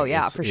singing. Oh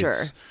yeah, for sure.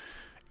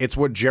 It's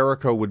what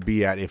Jericho would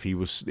be at if he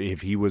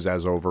was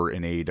as over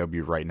in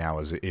AEW right now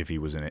as if he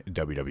was in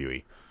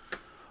WWE.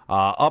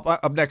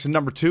 Up next in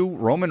number 2,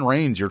 Roman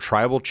Reigns, your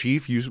tribal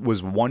chief,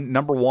 was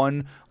number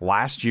 1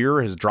 last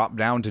year, has dropped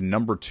down to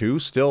number 2.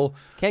 Still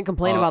can't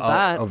complain about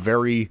that. A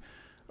very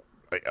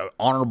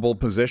honorable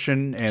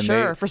position, and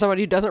for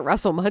somebody who doesn't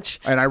wrestle much.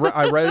 And I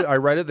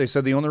read it. They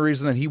said the only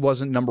reason that he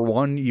wasn't number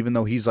 1, even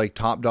though he's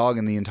top dog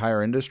in the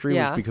entire industry,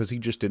 was because he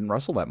just didn't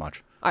wrestle that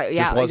much.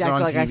 Just wasn't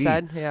on TV. I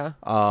said. Yeah.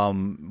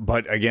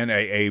 But again,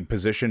 a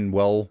position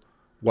well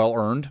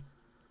earned.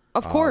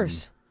 Of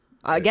course.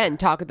 Again,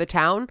 talk of the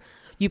town.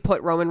 You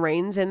put Roman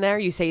Reigns in there.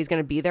 You say he's going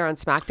to be there on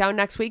SmackDown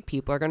next week.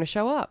 People are going to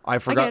show up. I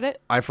get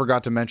it. I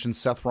forgot to mention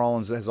Seth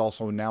Rollins has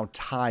also now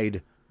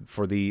tied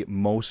for the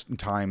most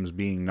times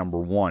being number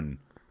 1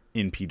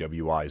 in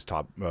PWI's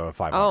top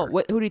 500. Oh,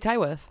 who did he tie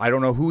with? I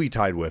don't know who he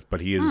tied with, but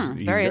he is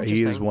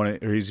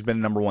he's been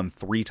number 1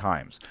 3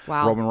 times.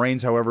 Wow. Roman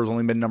Reigns, however, has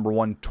only been number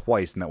 1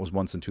 twice, and that was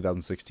once in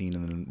 2016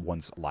 and then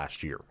once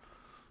last year.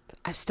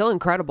 Still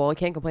incredible. I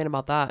can't complain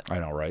about that. I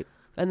know, right?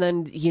 And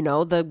then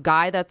the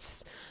guy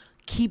that's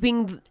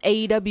keeping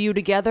AEW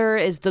together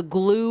is the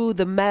glue,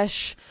 the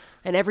mesh,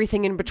 and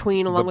everything in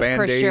between, along with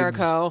Chris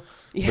Jericho.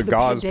 The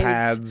gauze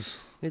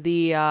pads.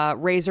 The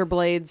razor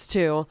blades,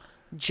 too.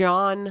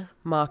 Jon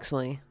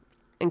Moxley.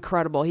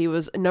 Incredible. He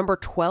was number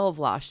 12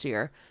 last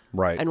year.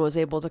 Right. And was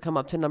able to come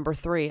up to number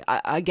 3.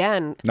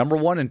 Again. Number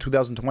 1 in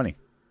 2020.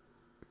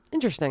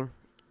 Interesting.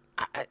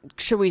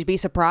 Should we be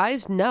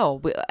surprised?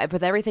 No.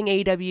 With everything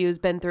AEW has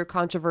been through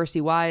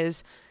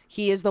controversy-wise,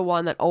 he is the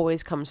one that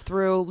always comes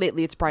through.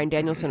 Lately, it's Bryan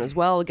Danielson as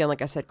well. Again,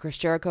 like I said, Chris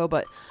Jericho.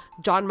 But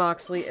Jon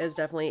Moxley is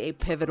definitely a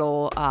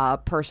pivotal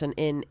person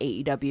in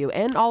AEW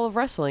and all of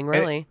wrestling,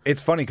 really.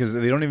 It's funny because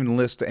they don't even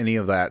list any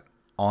of that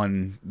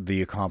on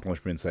the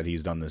accomplishments that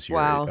he's done this year.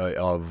 Wow.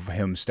 Of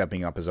him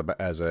stepping up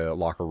as a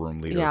locker room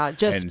leader. Yeah,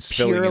 just and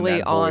filling in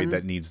that on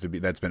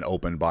void that's been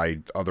opened by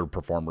other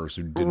performers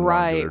who didn't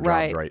want to do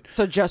their jobs right.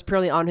 So just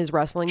purely on his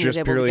wrestling, just he was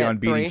able purely to get on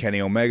beating 3. Kenny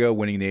Omega,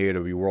 winning the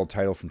AEW World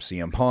Title from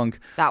CM Punk.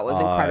 That was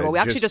incredible. We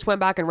actually just went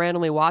back and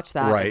randomly watched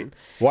that. Right.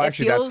 Well,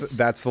 actually,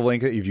 that's the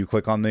link. If you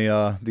click on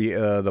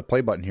the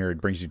play button here, it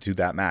brings you to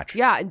that match.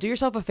 Yeah, and do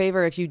yourself a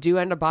favor if you do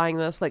end up buying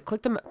this.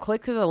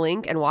 Click to the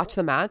link and watch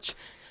the match.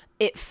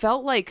 It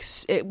felt like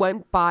it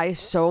went by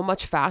so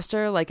much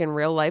faster, in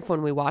real life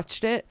when we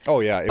watched it. Oh,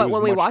 yeah. But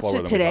when we watched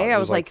it today, I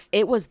was like,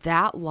 it was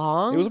that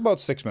long? It was about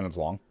 6 minutes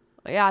long.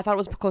 Yeah, I thought it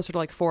was closer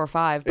to 4 or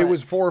 5. But it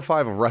was 4 or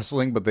 5 of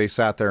wrestling, but they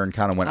sat there and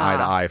kind of went eye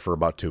to eye for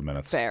about 2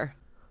 minutes. Fair.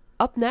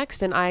 Up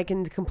next, and I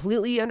can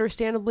completely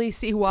understandably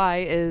see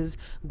why, is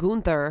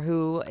Gunther,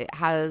 who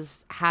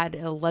has had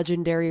a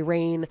legendary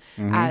reign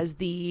as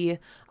the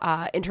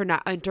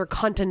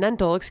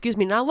Intercontinental. Excuse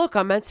me. Now, look,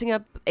 I'm messing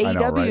up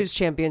AEW's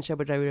championship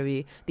with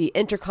WWE. The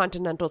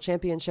Intercontinental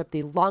Championship,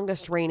 the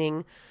longest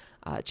reigning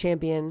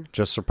champion.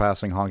 Just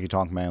surpassing Honky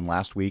Tonk Man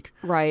last week.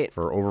 Right.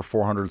 For over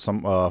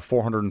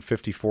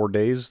 454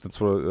 days.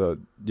 That's what.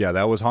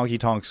 That was Honky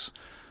Tonk's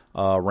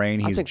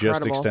reign. He's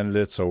just extended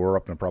it, so we're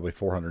up to probably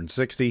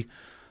 460.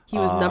 He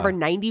was number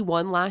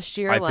 91 last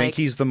year. I think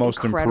he's the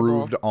most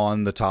improved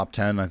on the top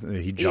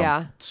 10. He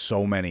jumped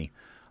so many,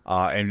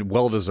 and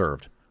well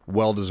deserved.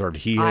 Well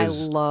deserved. I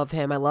love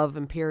him. I love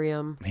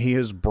Imperium. He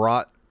has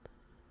brought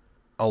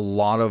a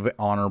lot of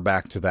honor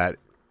back to that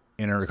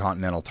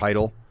Intercontinental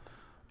title.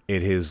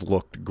 It has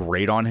looked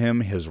great on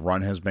him. His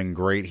run has been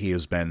great. He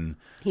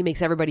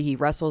makes everybody he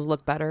wrestles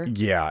look better.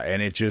 Yeah,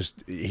 and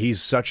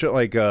he's such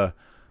a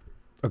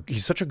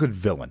he's such a good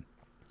villain.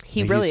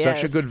 He's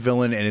such a good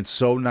villain, and it's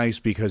so nice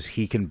because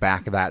he can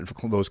back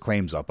those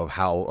claims up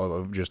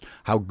of just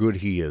how good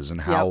he is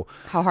and how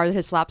hard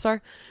his slaps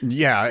are.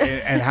 Yeah,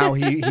 and how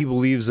he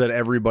believes that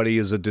everybody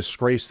is a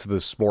disgrace to the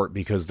sport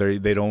because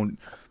they don't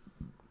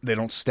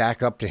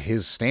stack up to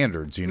his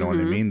standards. You know what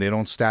I mean? They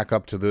don't stack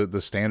up to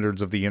the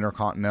standards of the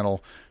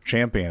Intercontinental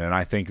Champion, and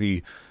I think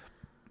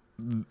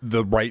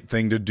the right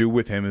thing to do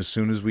with him as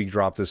soon as we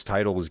drop this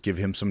title is give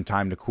him some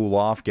time to cool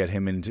off, get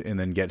him into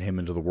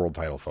the world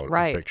title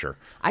picture.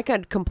 I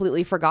had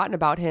completely forgotten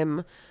about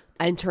him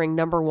entering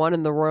number 1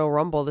 in the Royal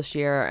Rumble this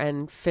year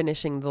and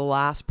finishing the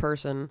last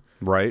person.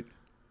 Right.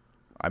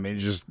 I mean,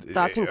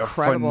 that's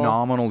incredible. A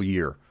phenomenal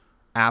year.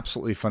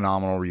 Absolutely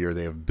phenomenal year.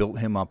 They have built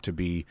him up to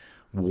be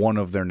one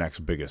of their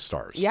next biggest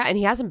stars. Yeah, and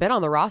he hasn't been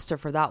on the roster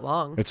for that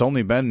long. It's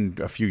only been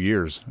a few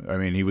years. I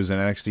mean, he was in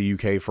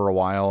NXT UK for a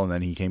while, and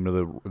then he came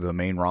to the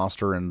main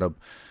roster and ended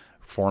up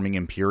forming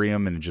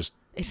Imperium, and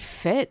it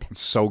fit.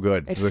 It's so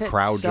good. The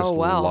crowd so just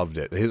well. loved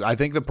it. I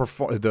think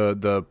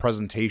the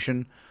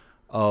presentation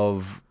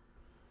of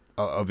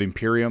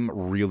Imperium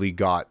really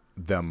got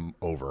them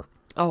over.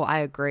 Oh, I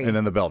agree. And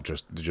then the belt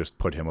just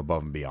put him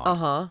above and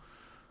beyond.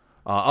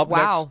 Up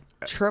next,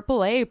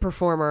 AAA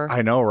performer.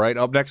 I know, right?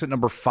 Up next at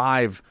number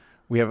 5,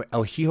 we have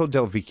El Hijo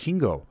del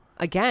Vikingo.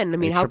 Again, I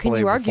mean, how can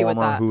you argue with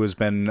that? Who has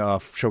been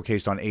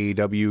showcased on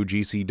AEW,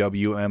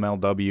 GCW,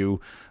 MLW,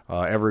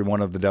 every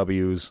one of the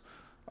Ws.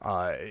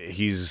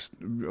 He's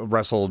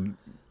wrestled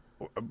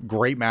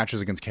great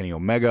matches against Kenny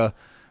Omega.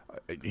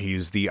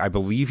 I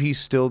believe he's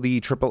still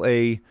the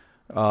AAA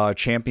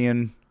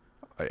champion.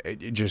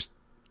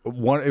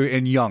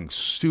 Young,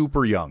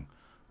 super young.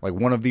 Like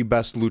one of the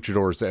best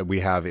luchadors that we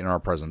have in our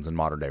presence in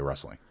modern day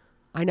wrestling.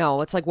 I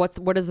know. It's like, what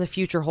does the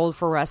future hold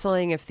for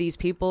wrestling if these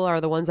people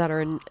are the ones that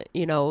are,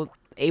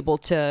 able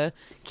to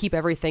keep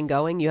everything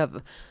going? You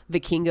have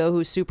Vikingo,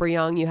 who's super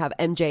young. You have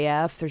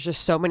MJF. There's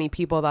just so many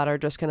people that are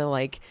just going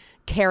to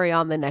carry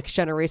on the next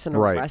generation of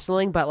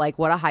wrestling. But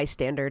what a high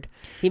standard.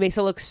 He makes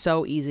it look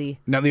so easy.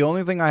 Now, the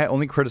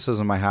only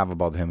criticism I have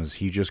about him is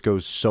he just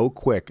goes so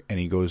quick and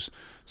he goes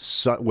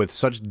with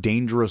such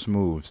dangerous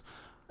moves.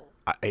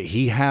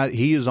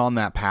 He is on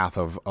that path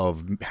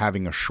of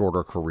having a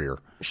shorter career.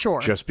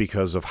 Sure. Just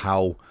because of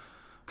how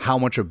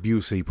much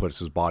abuse he puts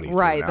his body through.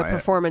 Right. The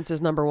performance is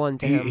number one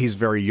to him. He's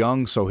very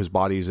young, so his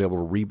body is able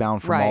to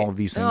rebound from all of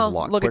these things a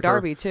lot quicker. Look at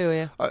Darby,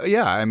 too, yeah.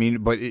 Yeah, I mean,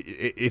 but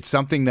it's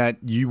something that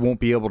you won't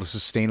be able to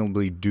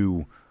sustainably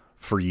do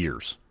for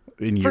years.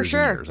 And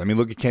years. I mean,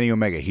 look at Kenny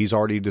Omega. He's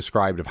already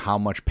described of how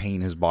much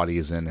pain his body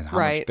is in and how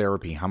much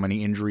therapy, how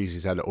many injuries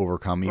he's had to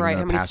overcome even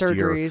in the past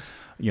surgeries.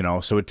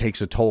 Year. So it takes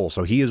a toll.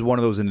 So he is one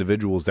of those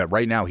individuals that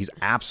right now he's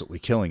absolutely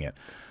killing it.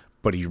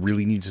 But he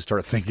really needs to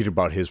start thinking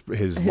about his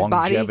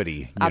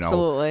longevity.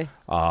 Absolutely.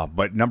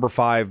 But number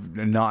 5,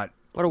 not...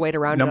 What a way to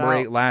round it out. Number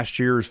 8 last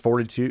year is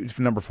 42.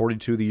 Number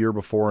 42 the year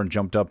before, and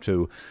jumped up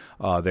to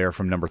there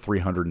from number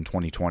 300 in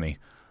 2020.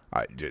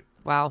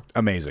 Wow.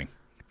 Amazing.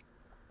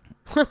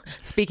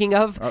 Speaking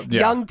of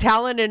young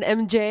talent in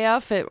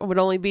MJF, it would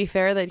only be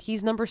fair that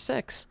he's number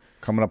 6.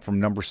 Coming up from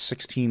number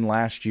 16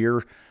 last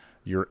year,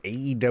 your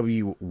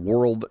AEW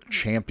World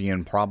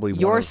Champion, probably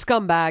your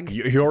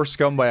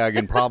scumbag,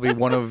 and probably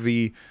one of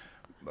the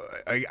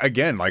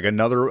again,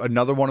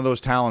 another one of those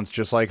talents.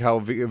 Just like how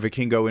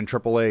Vikingo in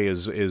AAA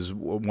is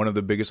one of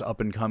the biggest up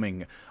and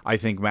coming. I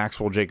think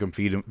Maxwell Jacob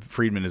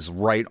Friedman is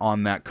right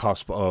on that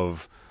cusp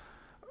of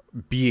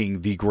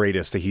being the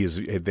greatest that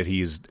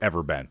he's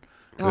ever been.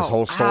 This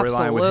whole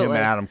storyline with him and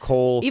Adam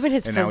Cole, even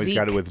his and physique. Now he's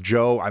got it with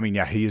Joe. I mean,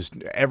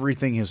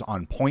 everything is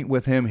on point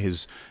with him.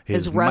 His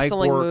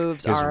wrestling mic work,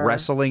 moves, his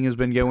wrestling has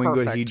been going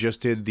good. He just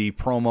did the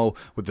promo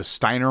with the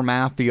Steiner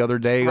math the other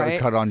day,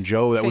 cut on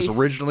Joe. That was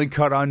originally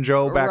cut on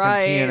Joe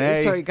back in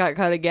TNA. So he got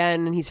cut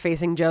again, and he's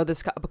facing Joe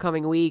this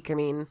upcoming week. I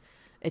mean,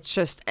 it's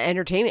just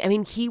entertaining. I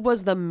mean, he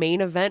was the main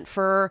event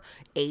for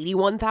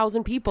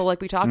 81,000 people,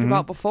 like we talked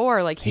about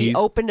before. Like he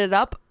opened it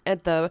up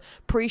at the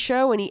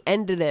pre-show and he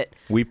ended it.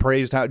 We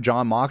praised how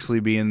Jon Moxley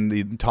being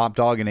the top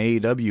dog in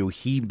AEW.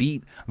 He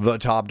beat the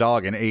top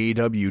dog in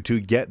AEW to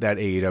get that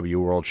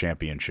AEW World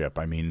Championship.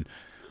 I mean,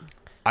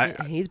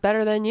 he's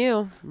better than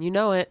you. You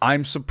know it.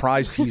 I'm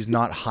surprised he's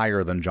not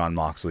higher than Jon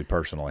Moxley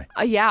personally.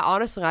 Yeah,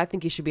 honestly, I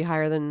think he should be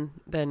higher than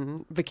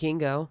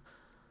Vikingo.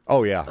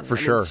 Oh, yeah, for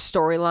sure.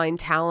 Storyline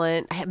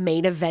talent,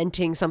 main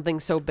eventing something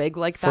so big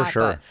like that. For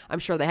sure. But I'm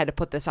sure they had to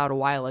put this out a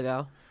while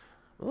ago.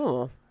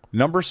 Ooh.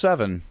 Number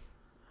 7,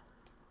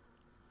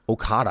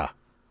 Okada.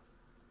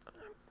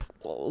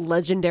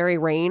 Legendary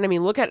reign. I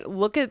mean, look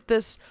at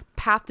this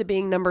path to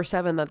being number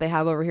 7 that they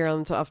have over here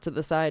off to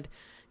the side.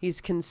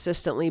 He's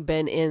consistently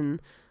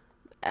been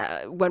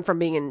went from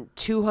being in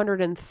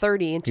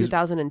 230 in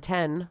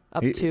 2010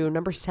 up to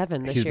number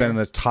 7 this year. He's been in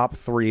the top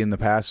 3 in the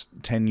past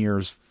 10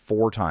 years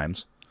 4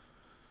 times.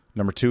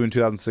 Number 2 in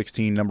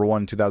 2016, number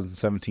 1 in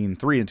 2017,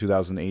 3 in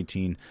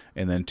 2018,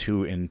 and then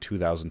 2 in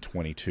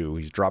 2022.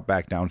 He's dropped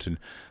back down to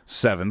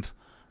 7th.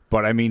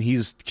 But, I mean,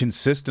 he's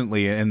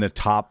consistently in the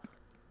top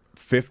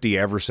 50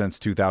 ever since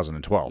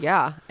 2012.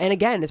 Yeah. And,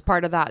 again, as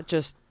part of that,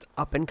 just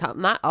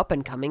not up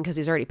and coming because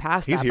he's already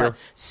past that, but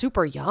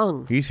super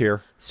young. He's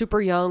here. Super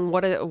young.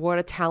 What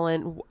a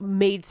talent.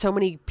 Made so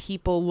many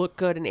people look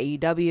good in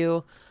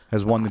AEW.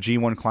 Has won the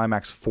G1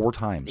 Climax 4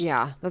 times.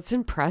 Yeah, that's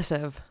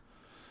impressive.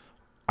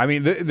 I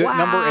mean, the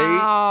number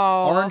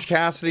 8, Orange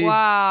Cassidy.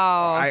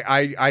 Wow.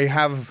 I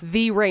have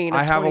the reign.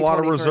 I have a lot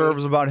of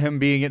reserves about him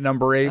being at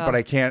number 8, but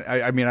I can't.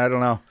 I mean, I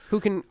don't know. Who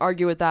can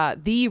argue with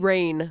that? The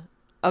reign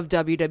of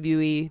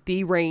WWE,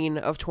 the reign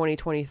of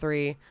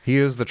 2023. He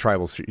is the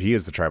tribal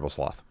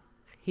sloth.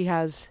 He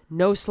has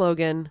no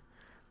slogan.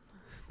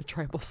 The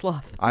tribal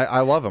sloth.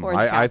 I love him.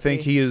 I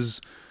think he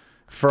is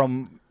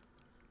from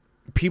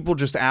people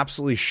just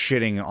absolutely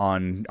shitting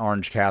on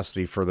Orange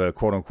Cassidy for the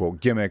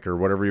quote-unquote gimmick or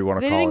whatever you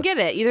want to call it. They didn't get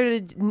it. Either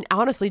did,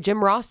 honestly,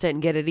 Jim Ross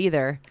didn't get it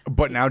either.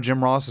 But now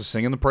Jim Ross is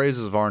singing the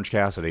praises of Orange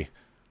Cassidy.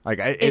 Like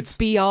it's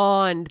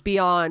beyond,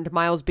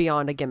 miles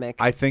beyond a gimmick.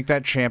 I think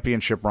that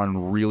championship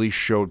run really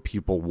showed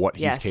people what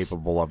he's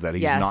capable of, that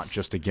he's not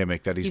just a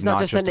gimmick, that he's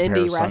not just a pair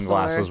of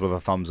sunglasses with a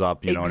thumbs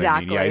up, you know what I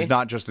mean? Yeah, he's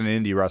not just an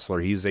indie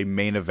wrestler. He's a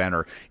main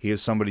eventer. He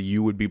is somebody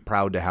you would be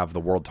proud to have the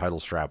world title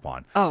strap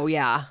on. Oh,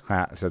 yeah.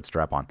 I said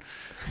strap on.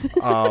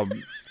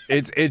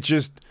 It's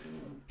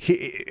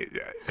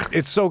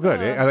so good.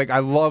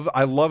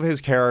 I love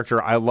his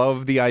character. I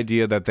love the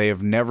idea that they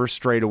have never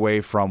strayed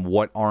away from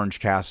what Orange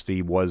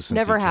Cassidy was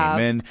since he came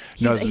in.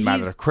 Doesn't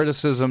matter the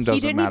criticism.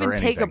 Doesn't matter anything. He didn't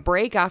even take a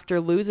break after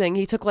losing.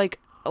 He took like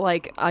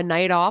a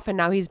night off, and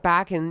now he's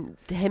back. And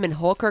him and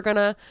Hulk are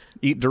gonna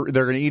eat. They're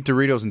gonna eat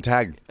Doritos and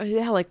tag.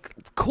 Yeah, like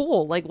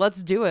cool. Like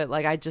let's do it.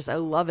 Like I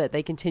love it.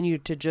 They continue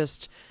to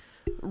just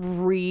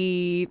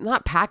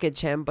not package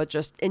him, but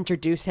just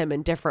introduce him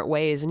in different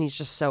ways, and he's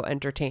just so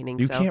entertaining.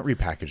 You can't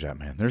repackage that,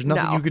 man. There's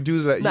nothing you could do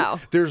to that. No.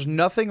 There's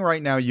nothing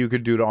right now you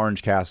could do to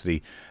Orange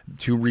Cassidy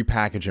to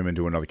repackage him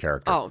into another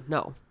character. Oh,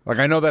 no. Like,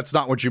 I know that's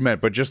not what you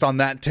meant, but just on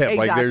that tip,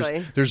 exactly.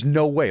 Like there's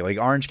no way. Like,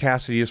 Orange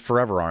Cassidy is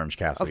forever Orange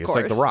Cassidy. It's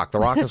like The Rock. The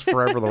Rock is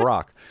forever The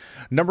Rock.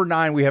 Number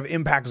 9, we have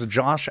Impact's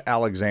Josh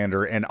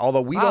Alexander, and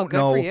although we don't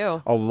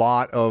know a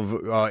lot of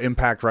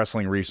Impact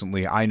Wrestling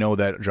recently, I know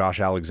that Josh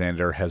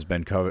Alexander has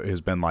been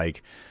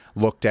like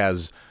looked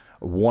as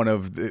one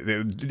of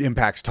the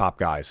Impact's top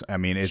guys. I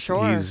mean, it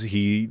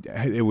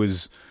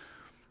was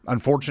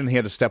unfortunate he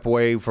had to step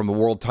away from the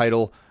world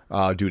title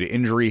due to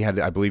injury.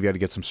 I believe he had to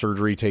get some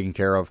surgery taken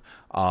care of.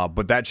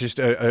 But that's just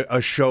a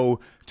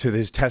show to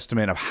his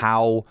testament of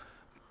how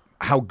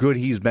good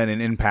he's been in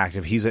Impact.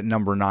 If he's at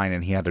number 9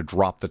 and he had to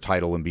drop the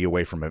title and be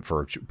away from it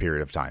for a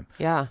period of time.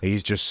 Yeah.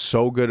 He's just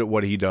so good at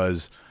what he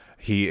does.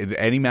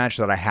 Any match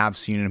that I have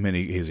seen him in,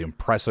 he is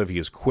impressive. He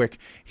is quick.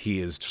 He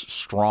is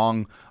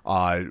strong.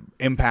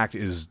 Impact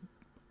is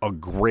a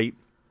great.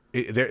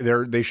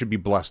 They should be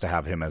blessed to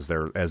have him as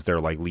their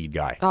like lead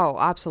guy. Oh,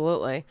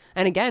 absolutely.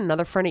 And again,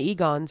 another friend of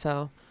Egon.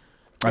 So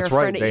that's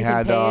right. They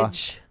had a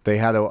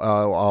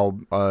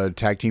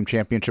tag team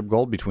championship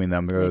gold between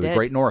them. The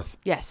Great North.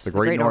 Yes, the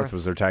Great North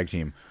was their tag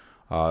team.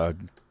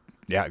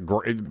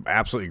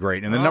 Absolutely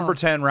great. And then number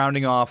 10,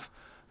 rounding off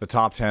the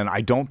top 10.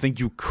 I don't think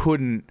you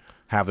couldn't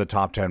have the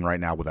top 10 right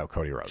now without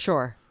Cody Rhodes.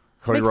 Sure.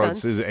 Cody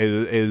Rhodes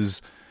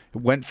is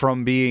went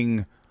from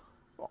being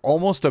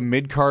almost a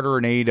mid-carder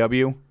in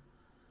AEW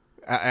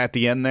at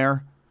the end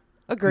there.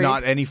 Agreed.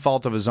 Not any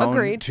fault of his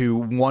own, to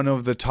one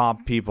of the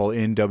top people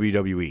in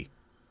WWE.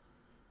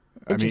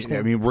 I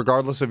mean,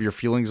 regardless of your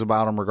feelings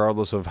about him,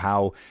 regardless of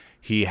how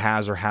he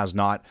has or has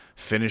not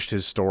finished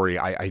his story,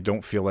 I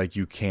don't feel like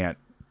you can't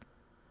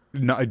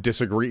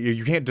disagree.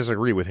 You can't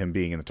disagree with him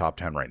being in the top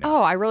 10 right now.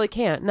 Oh, I really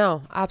can't.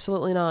 No,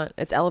 absolutely not.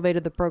 It's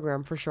elevated the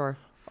program for sure.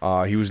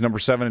 He was number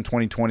 7 in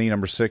 2020,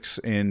 number 6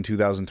 in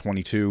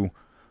 2022.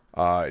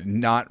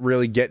 Not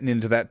really getting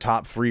into that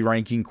top 3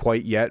 ranking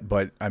quite yet,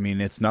 but I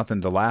mean, it's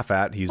nothing to laugh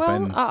at. He's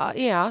been in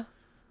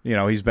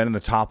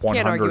the top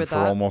 100 for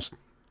almost,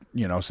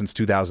 since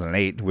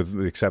 2008, with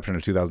the exception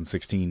of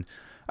 2016.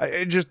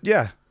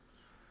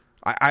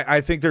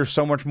 I think there's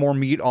so much more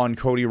meat on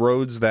Cody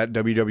Rhodes that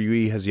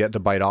WWE has yet to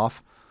bite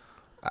off.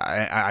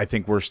 I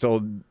think we're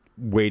still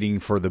waiting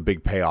for the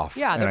big payoff.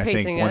 Yeah, they're pacing it. And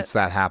I think once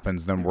that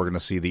happens, then we're going to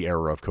see the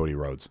era of Cody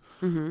Rhodes.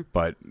 Mm-hmm.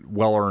 But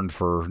well earned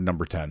for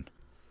number 10.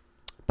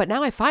 But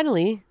now I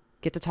finally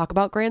get to talk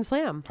about Grand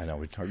Slam. I know,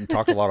 we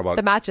talked a lot about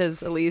the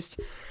matches, at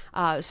least.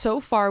 So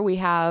far, we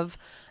have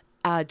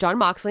Jon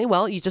Moxley.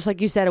 Well, just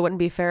like you said, it wouldn't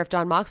be fair if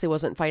Jon Moxley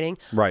wasn't fighting.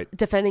 Right.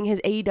 Defending his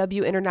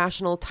AEW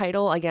International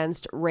title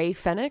against Rey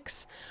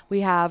Fenix.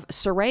 We have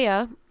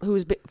Saraya,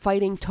 who's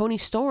fighting Toni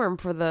Storm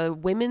for the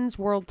Women's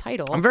World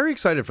title. I'm very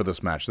excited for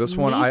this match. This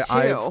one, Me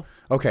too.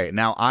 Okay,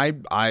 now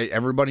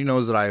everybody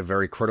knows that I am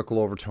very critical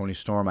over Toni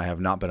Storm. I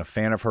have not been a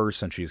fan of her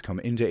since she's come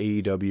into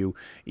AEW.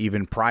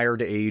 Even prior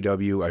to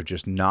AEW, I'm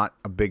just not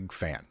a big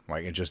fan.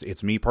 Like,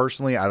 it's me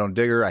personally. I don't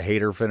dig her. I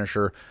hate her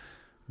finisher.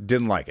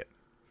 Didn't like it.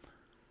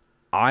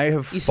 I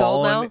have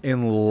fallen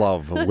in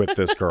love with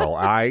this girl.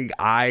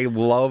 I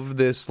love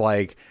this,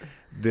 like,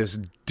 this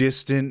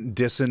distant,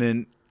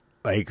 dissonant,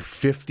 like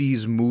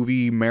 50s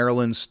movie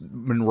Marilyn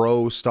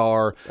Monroe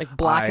star, like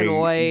black and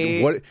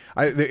white.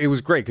 It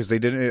was great because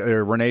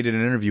Renee did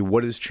an interview.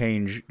 What has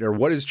changed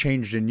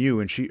in you?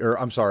 And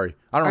I'm sorry,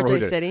 I don't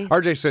remember who did it.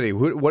 RJ City.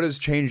 What has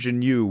changed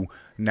in you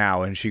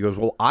now? And she goes,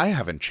 well, I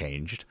haven't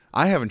changed.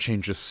 I haven't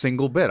changed a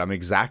single bit. I'm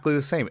exactly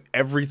the same.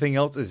 Everything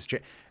else is.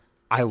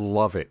 I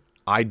love it.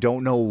 I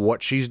don't know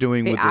what she's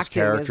doing with this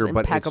character,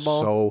 but it's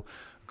so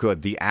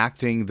good. The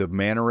acting, the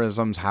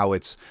mannerisms, how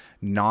it's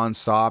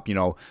nonstop,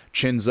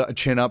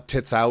 chin up,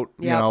 tits out,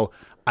 Yep.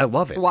 I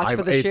love it. Watch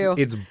for the shoe.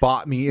 It's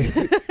bought me.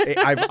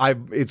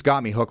 It's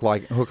got me hook,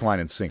 line,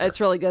 and sinker.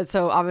 It's really good.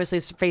 So obviously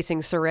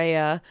facing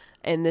Saraya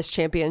in this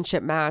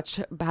championship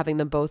match, having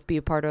them both be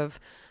a part of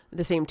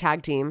the same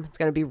tag team, it's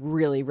going to be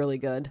really, really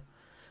good.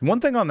 One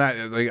thing on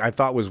that I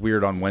thought was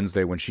weird on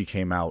Wednesday when she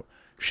came out.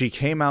 She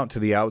came out to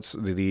the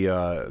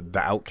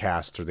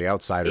Outcasts or the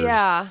Outsiders.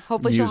 Yeah,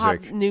 hopefully music. she'll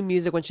have new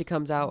music when she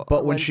comes out. But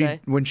on when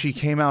Wednesday. she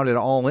came out at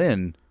All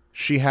In,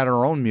 she had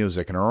her own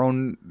music and her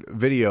own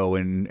video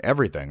and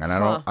everything. And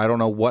I don't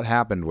know what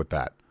happened with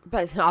that.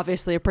 But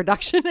obviously a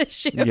production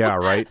issue. Yeah,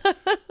 right.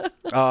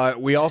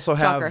 We also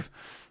have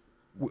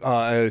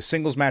a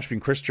singles match between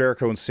Chris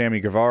Jericho and Sammy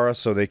Guevara,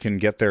 so they can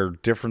get their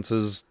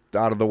differences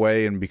out of the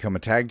way and become a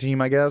tag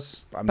team, I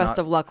guess. Best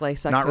of luck, like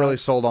sex. Not really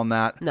sold on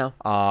that. No.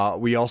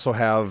 We also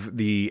have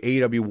the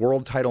AEW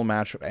World Title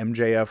match of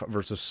MJF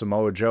versus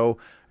Samoa Joe.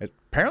 It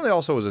apparently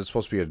also is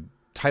supposed to be a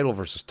title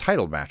versus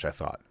title match, I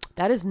thought.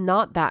 That is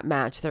not that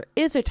match. There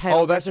is a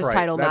title versus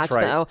title match,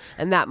 though,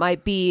 and that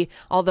might be,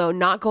 although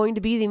not going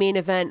to be the main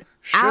event,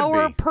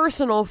 our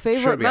personal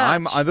favorite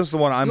match. This is the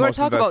one I'm most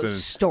invested in. You want to talk about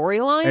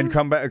storyline? And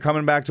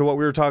coming back to what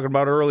we were talking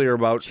about earlier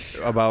about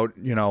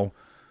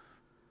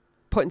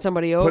putting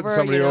somebody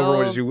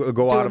over. As you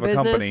go out of a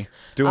company,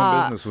 doing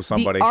business with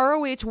somebody. The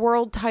ROH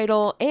World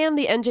title and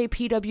the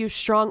NJPW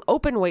Strong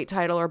Openweight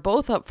title are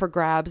both up for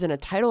grabs in a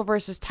title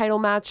versus title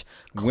match.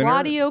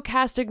 Claudio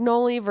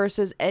Castagnoli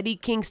versus Eddie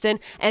Kingston.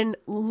 And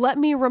let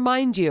me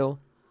remind you,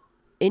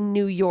 in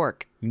New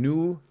York.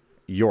 New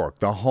York,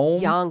 the home.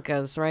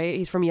 Yonkers, right?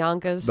 He's from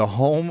Yonkers. The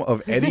home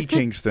of Eddie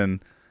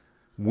Kingston.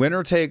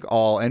 Winner take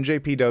all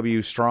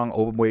NJPW Strong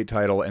Openweight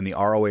title and the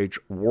ROH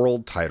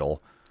World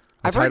title.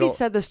 I've already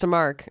said this to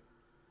Mark.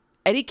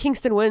 Eddie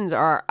Kingston wins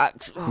are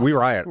we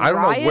riot. I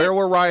don't know where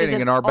we're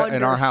rioting in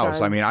our house.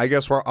 I mean, I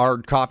guess our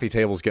coffee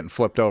table's getting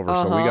flipped over,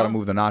 so we got to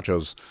move the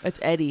nachos. It's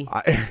Eddie.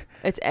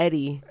 It's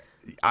Eddie.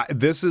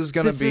 This is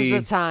going to be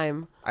the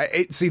time.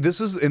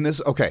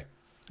 Okay.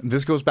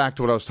 This goes back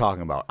to what I was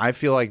talking about. I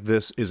feel like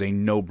this is a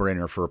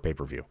no-brainer for a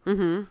pay-per-view.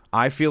 Mm-hmm.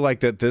 I feel like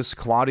that this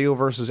Claudio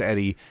versus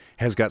Eddie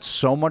has got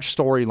so much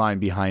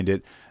storyline behind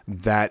it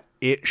that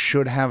it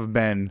should have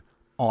been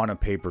on a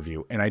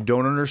pay-per-view, and I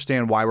don't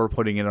understand why we're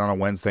putting it on a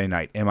Wednesday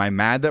night. Am I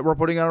mad that we're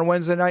putting it on a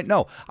Wednesday night?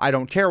 No, I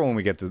don't care when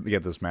we get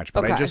this match,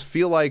 but I just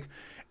feel like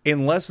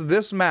unless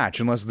this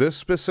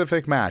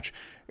specific match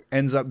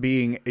ends up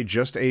being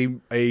just a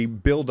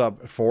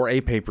build-up for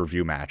a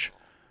pay-per-view match,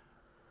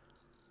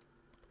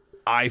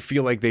 I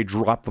feel like they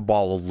dropped the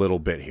ball a little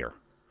bit here.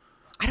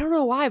 I don't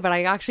know why, but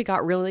I actually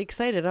got really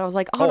excited. I was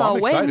like, on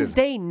a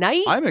Wednesday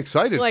night? I'm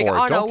excited for it.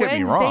 On don't get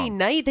me wrong. Wednesday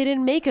night, they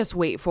didn't make us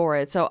wait for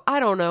it. So I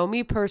don't know.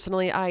 Me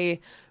personally, I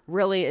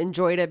really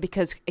enjoyed it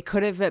because it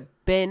could have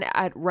been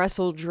at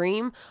Wrestle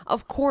Dream.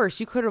 Of course,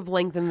 you could have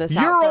lengthened this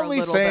out for a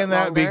little bit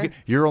longer.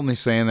 You're only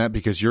saying that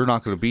because you're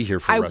not going to be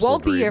here for Wrestle Dream. I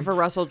won't be here for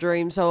Wrestle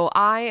Dream, so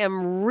I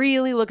am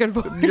really looking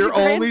forward to You're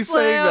only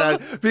saying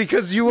that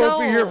because you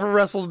won't be here for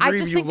Wrestle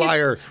Dream, you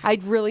liar. I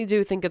really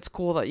do think it's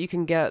cool that you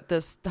can get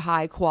this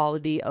high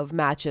quality of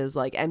matches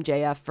like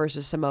MJF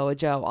versus Samoa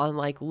Joe on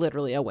like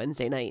literally a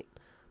Wednesday night.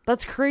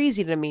 That's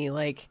crazy to me.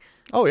 Like,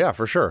 oh yeah,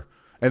 for sure.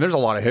 And there's a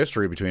lot of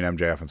history between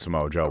MJF and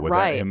Samoa Joe with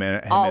him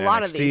and a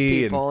lot of these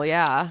people.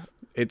 Yeah,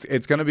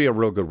 it's going to be a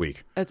real good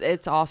week.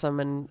 It's awesome,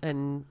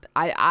 and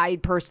I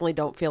personally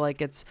don't feel like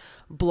it's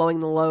blowing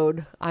the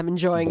load. I'm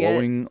enjoying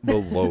blowing the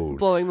load,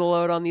 blowing the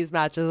load on these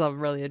matches. I'm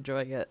really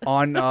enjoying it. So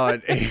on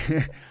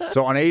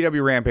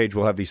AEW Rampage,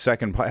 we'll have the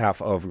second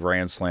half of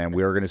Grand Slam.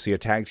 We are going to see a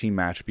tag team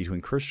match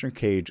between Christian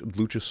Cage,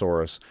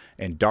 Luchasaurus,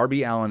 and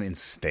Darby Allin and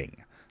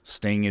Sting.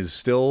 Sting is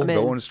still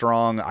going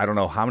strong. I don't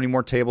know how many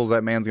more tables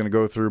that man's going to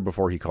go through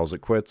before he calls it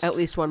quits. At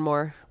least one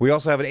more. We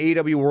also have an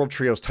AEW World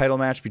Trios title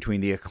match between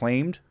The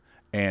Acclaimed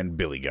and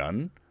Billy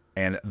Gunn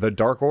and the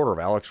Dark Order of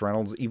Alex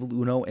Reynolds, Evil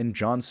Uno, and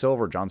John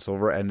Silver. John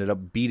Silver ended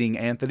up beating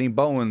Anthony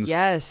Bowens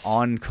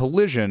on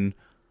Collision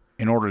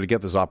in order to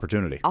get this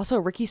opportunity. Also,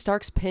 Ricky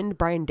Starks pinned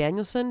Bryan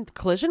Danielson.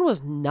 Collision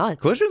was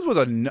nuts. Collision was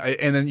and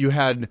then you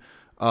had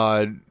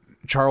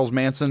Charles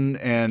Manson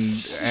and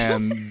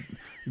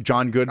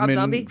John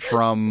Goodman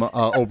from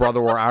Oh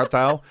Brother Where Art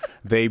Thou.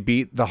 They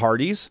beat the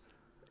Hardys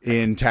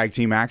in tag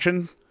team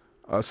action,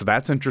 so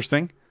that's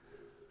interesting.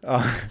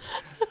 But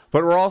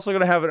we're also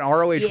going to have an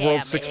ROH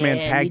World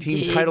Six-Man Tag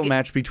Team title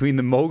match between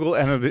the Mogul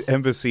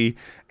Embassy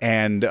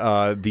and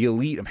the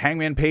Elite of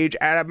Hangman Page,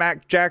 Adam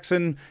Matt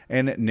Jackson,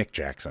 and Nick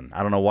Jackson.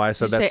 I don't know why I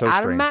said that so strange.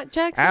 Adam Matt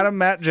Jackson? Adam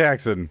Matt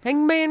Jackson.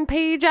 Hangman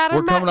Page,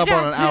 Adam Matt Jackson. We're coming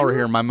up on an hour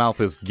here. My mouth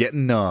is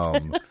getting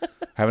numb.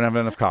 Haven't had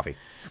enough coffee.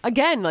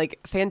 Again, like,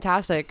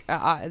 fantastic.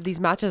 These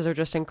matches are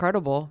just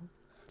incredible.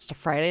 It's a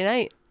Friday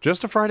night.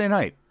 Just a Friday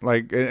night.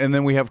 Like, and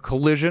then we have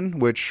Collision,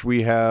 which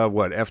we have,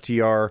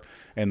 FTR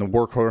and the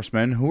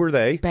Workhorsemen. Who are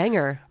they?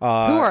 Banger. Who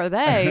are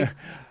they?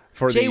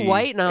 Jay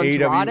White and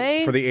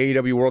Andrade? For the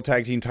AEW World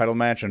Tag Team title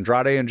match,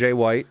 Andrade and Jay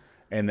White.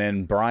 And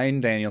then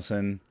Bryan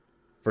Danielson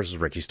versus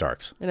Ricky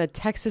Starks. In a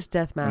Texas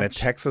death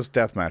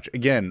match.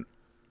 Again,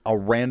 a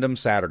random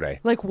Saturday.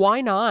 Like,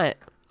 why not?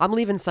 I'm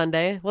leaving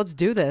Sunday. Let's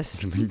do this.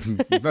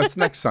 That's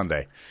next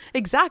Sunday.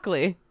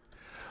 Exactly.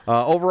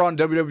 Over on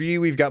WWE,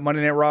 we've got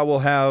Monday Night Raw.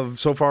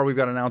 We've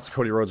got announced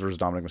Cody Rhodes versus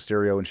Dominic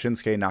Mysterio and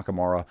Shinsuke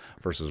Nakamura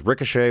versus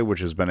Ricochet, which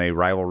has been a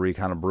rivalry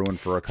kind of brewing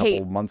for a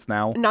couple months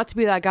now. Not to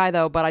be that guy,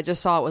 though, but I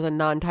just saw it was a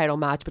non-title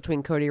match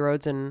between Cody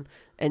Rhodes and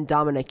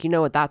Dominic. You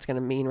know what that's going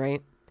to mean,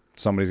 right?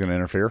 Somebody's going to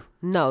interfere?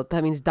 No,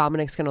 that means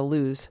Dominic's going to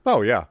lose.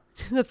 Oh, yeah.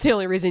 That's the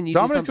only reason you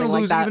Dominic's do something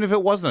like that. Dominic's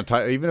going to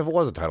lose even if it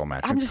was a title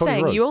match. I'm just Cody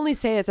saying, Rhodes. you only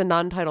say it's a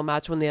non-title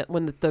match when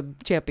the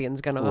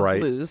champion's going to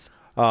lose.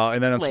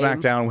 And then on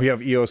SmackDown, we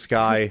have Io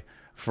Sky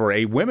for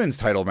a women's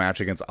title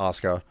match against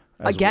Asuka.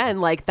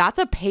 Again, that's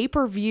a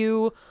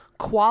pay-per-view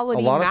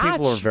quality match. A lot of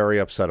people are very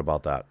upset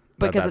about that.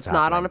 Because it's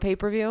not on a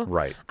pay-per-view?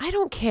 Right. I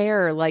don't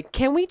care.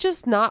 Can we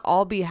just not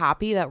all be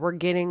happy that we're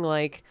getting,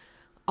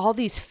 all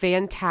these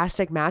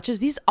fantastic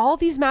matches? All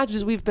these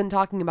matches we've been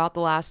talking about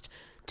the last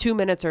 2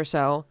 minutes or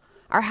so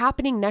are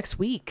happening next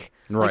week.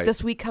 Right.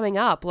 This week coming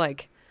up.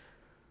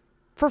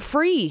 For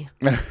free.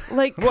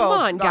 Come well,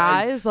 on,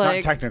 guys.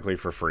 Not technically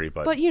for free,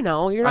 but you're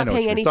not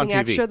paying anything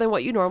extra than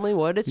what you normally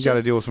would. It's you got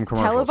to deal with some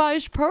commercials.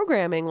 Televised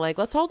programming.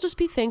 Let's all just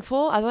be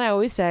thankful, as I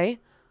always say,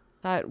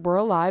 that we're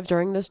alive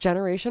during this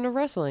generation of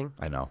wrestling.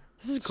 I know.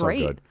 This is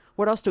great. So good.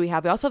 What else do we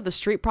have? We also have the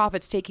Street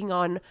Profits taking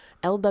on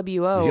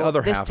LWO. The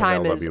other this half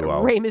time of is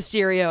LWO. Rey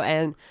Mysterio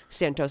and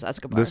Santos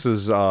Escobar. This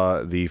is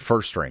the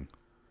first string.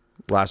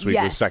 Last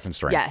week was second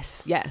string.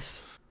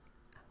 Yes.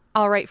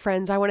 All right,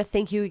 friends, I want to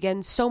thank you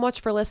again so much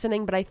for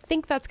listening, but I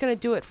think that's going to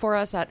do it for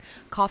us at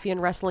Coffee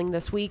and Wrestling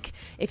this week.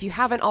 If you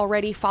haven't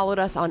already followed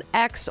us on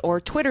X or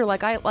Twitter,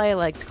 like I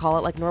like to call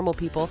it, like normal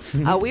people,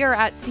 we are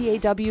at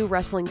CAW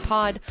Wrestling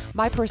Pod.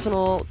 My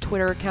personal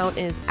Twitter account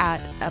is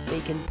at A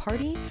Bacon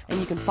Party, and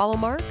you can follow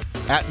Mark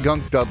at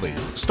Gunk Dudley.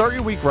 Start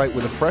your week right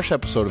with a fresh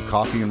episode of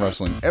Coffee and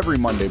Wrestling every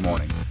Monday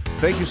morning.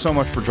 Thank you so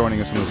much for joining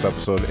us in this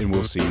episode, and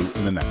we'll see you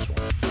in the next one.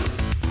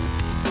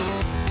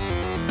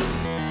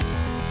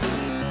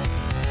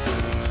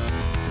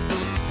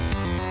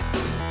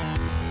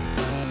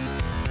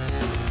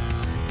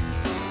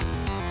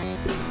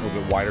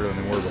 Wider than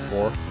they were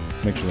before.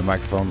 Make sure the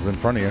microphone's in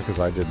front of you, because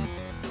I didn't.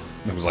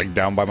 It was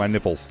down by my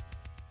nipples.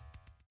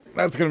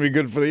 That's going to be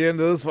good for the end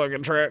of this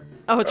fucking track.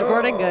 Oh, it's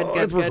recording? Good.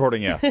 It's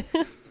recording, yeah.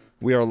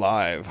 We are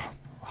live.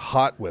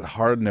 Hot with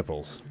hard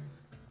nipples.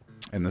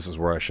 And this is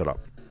where I shut up.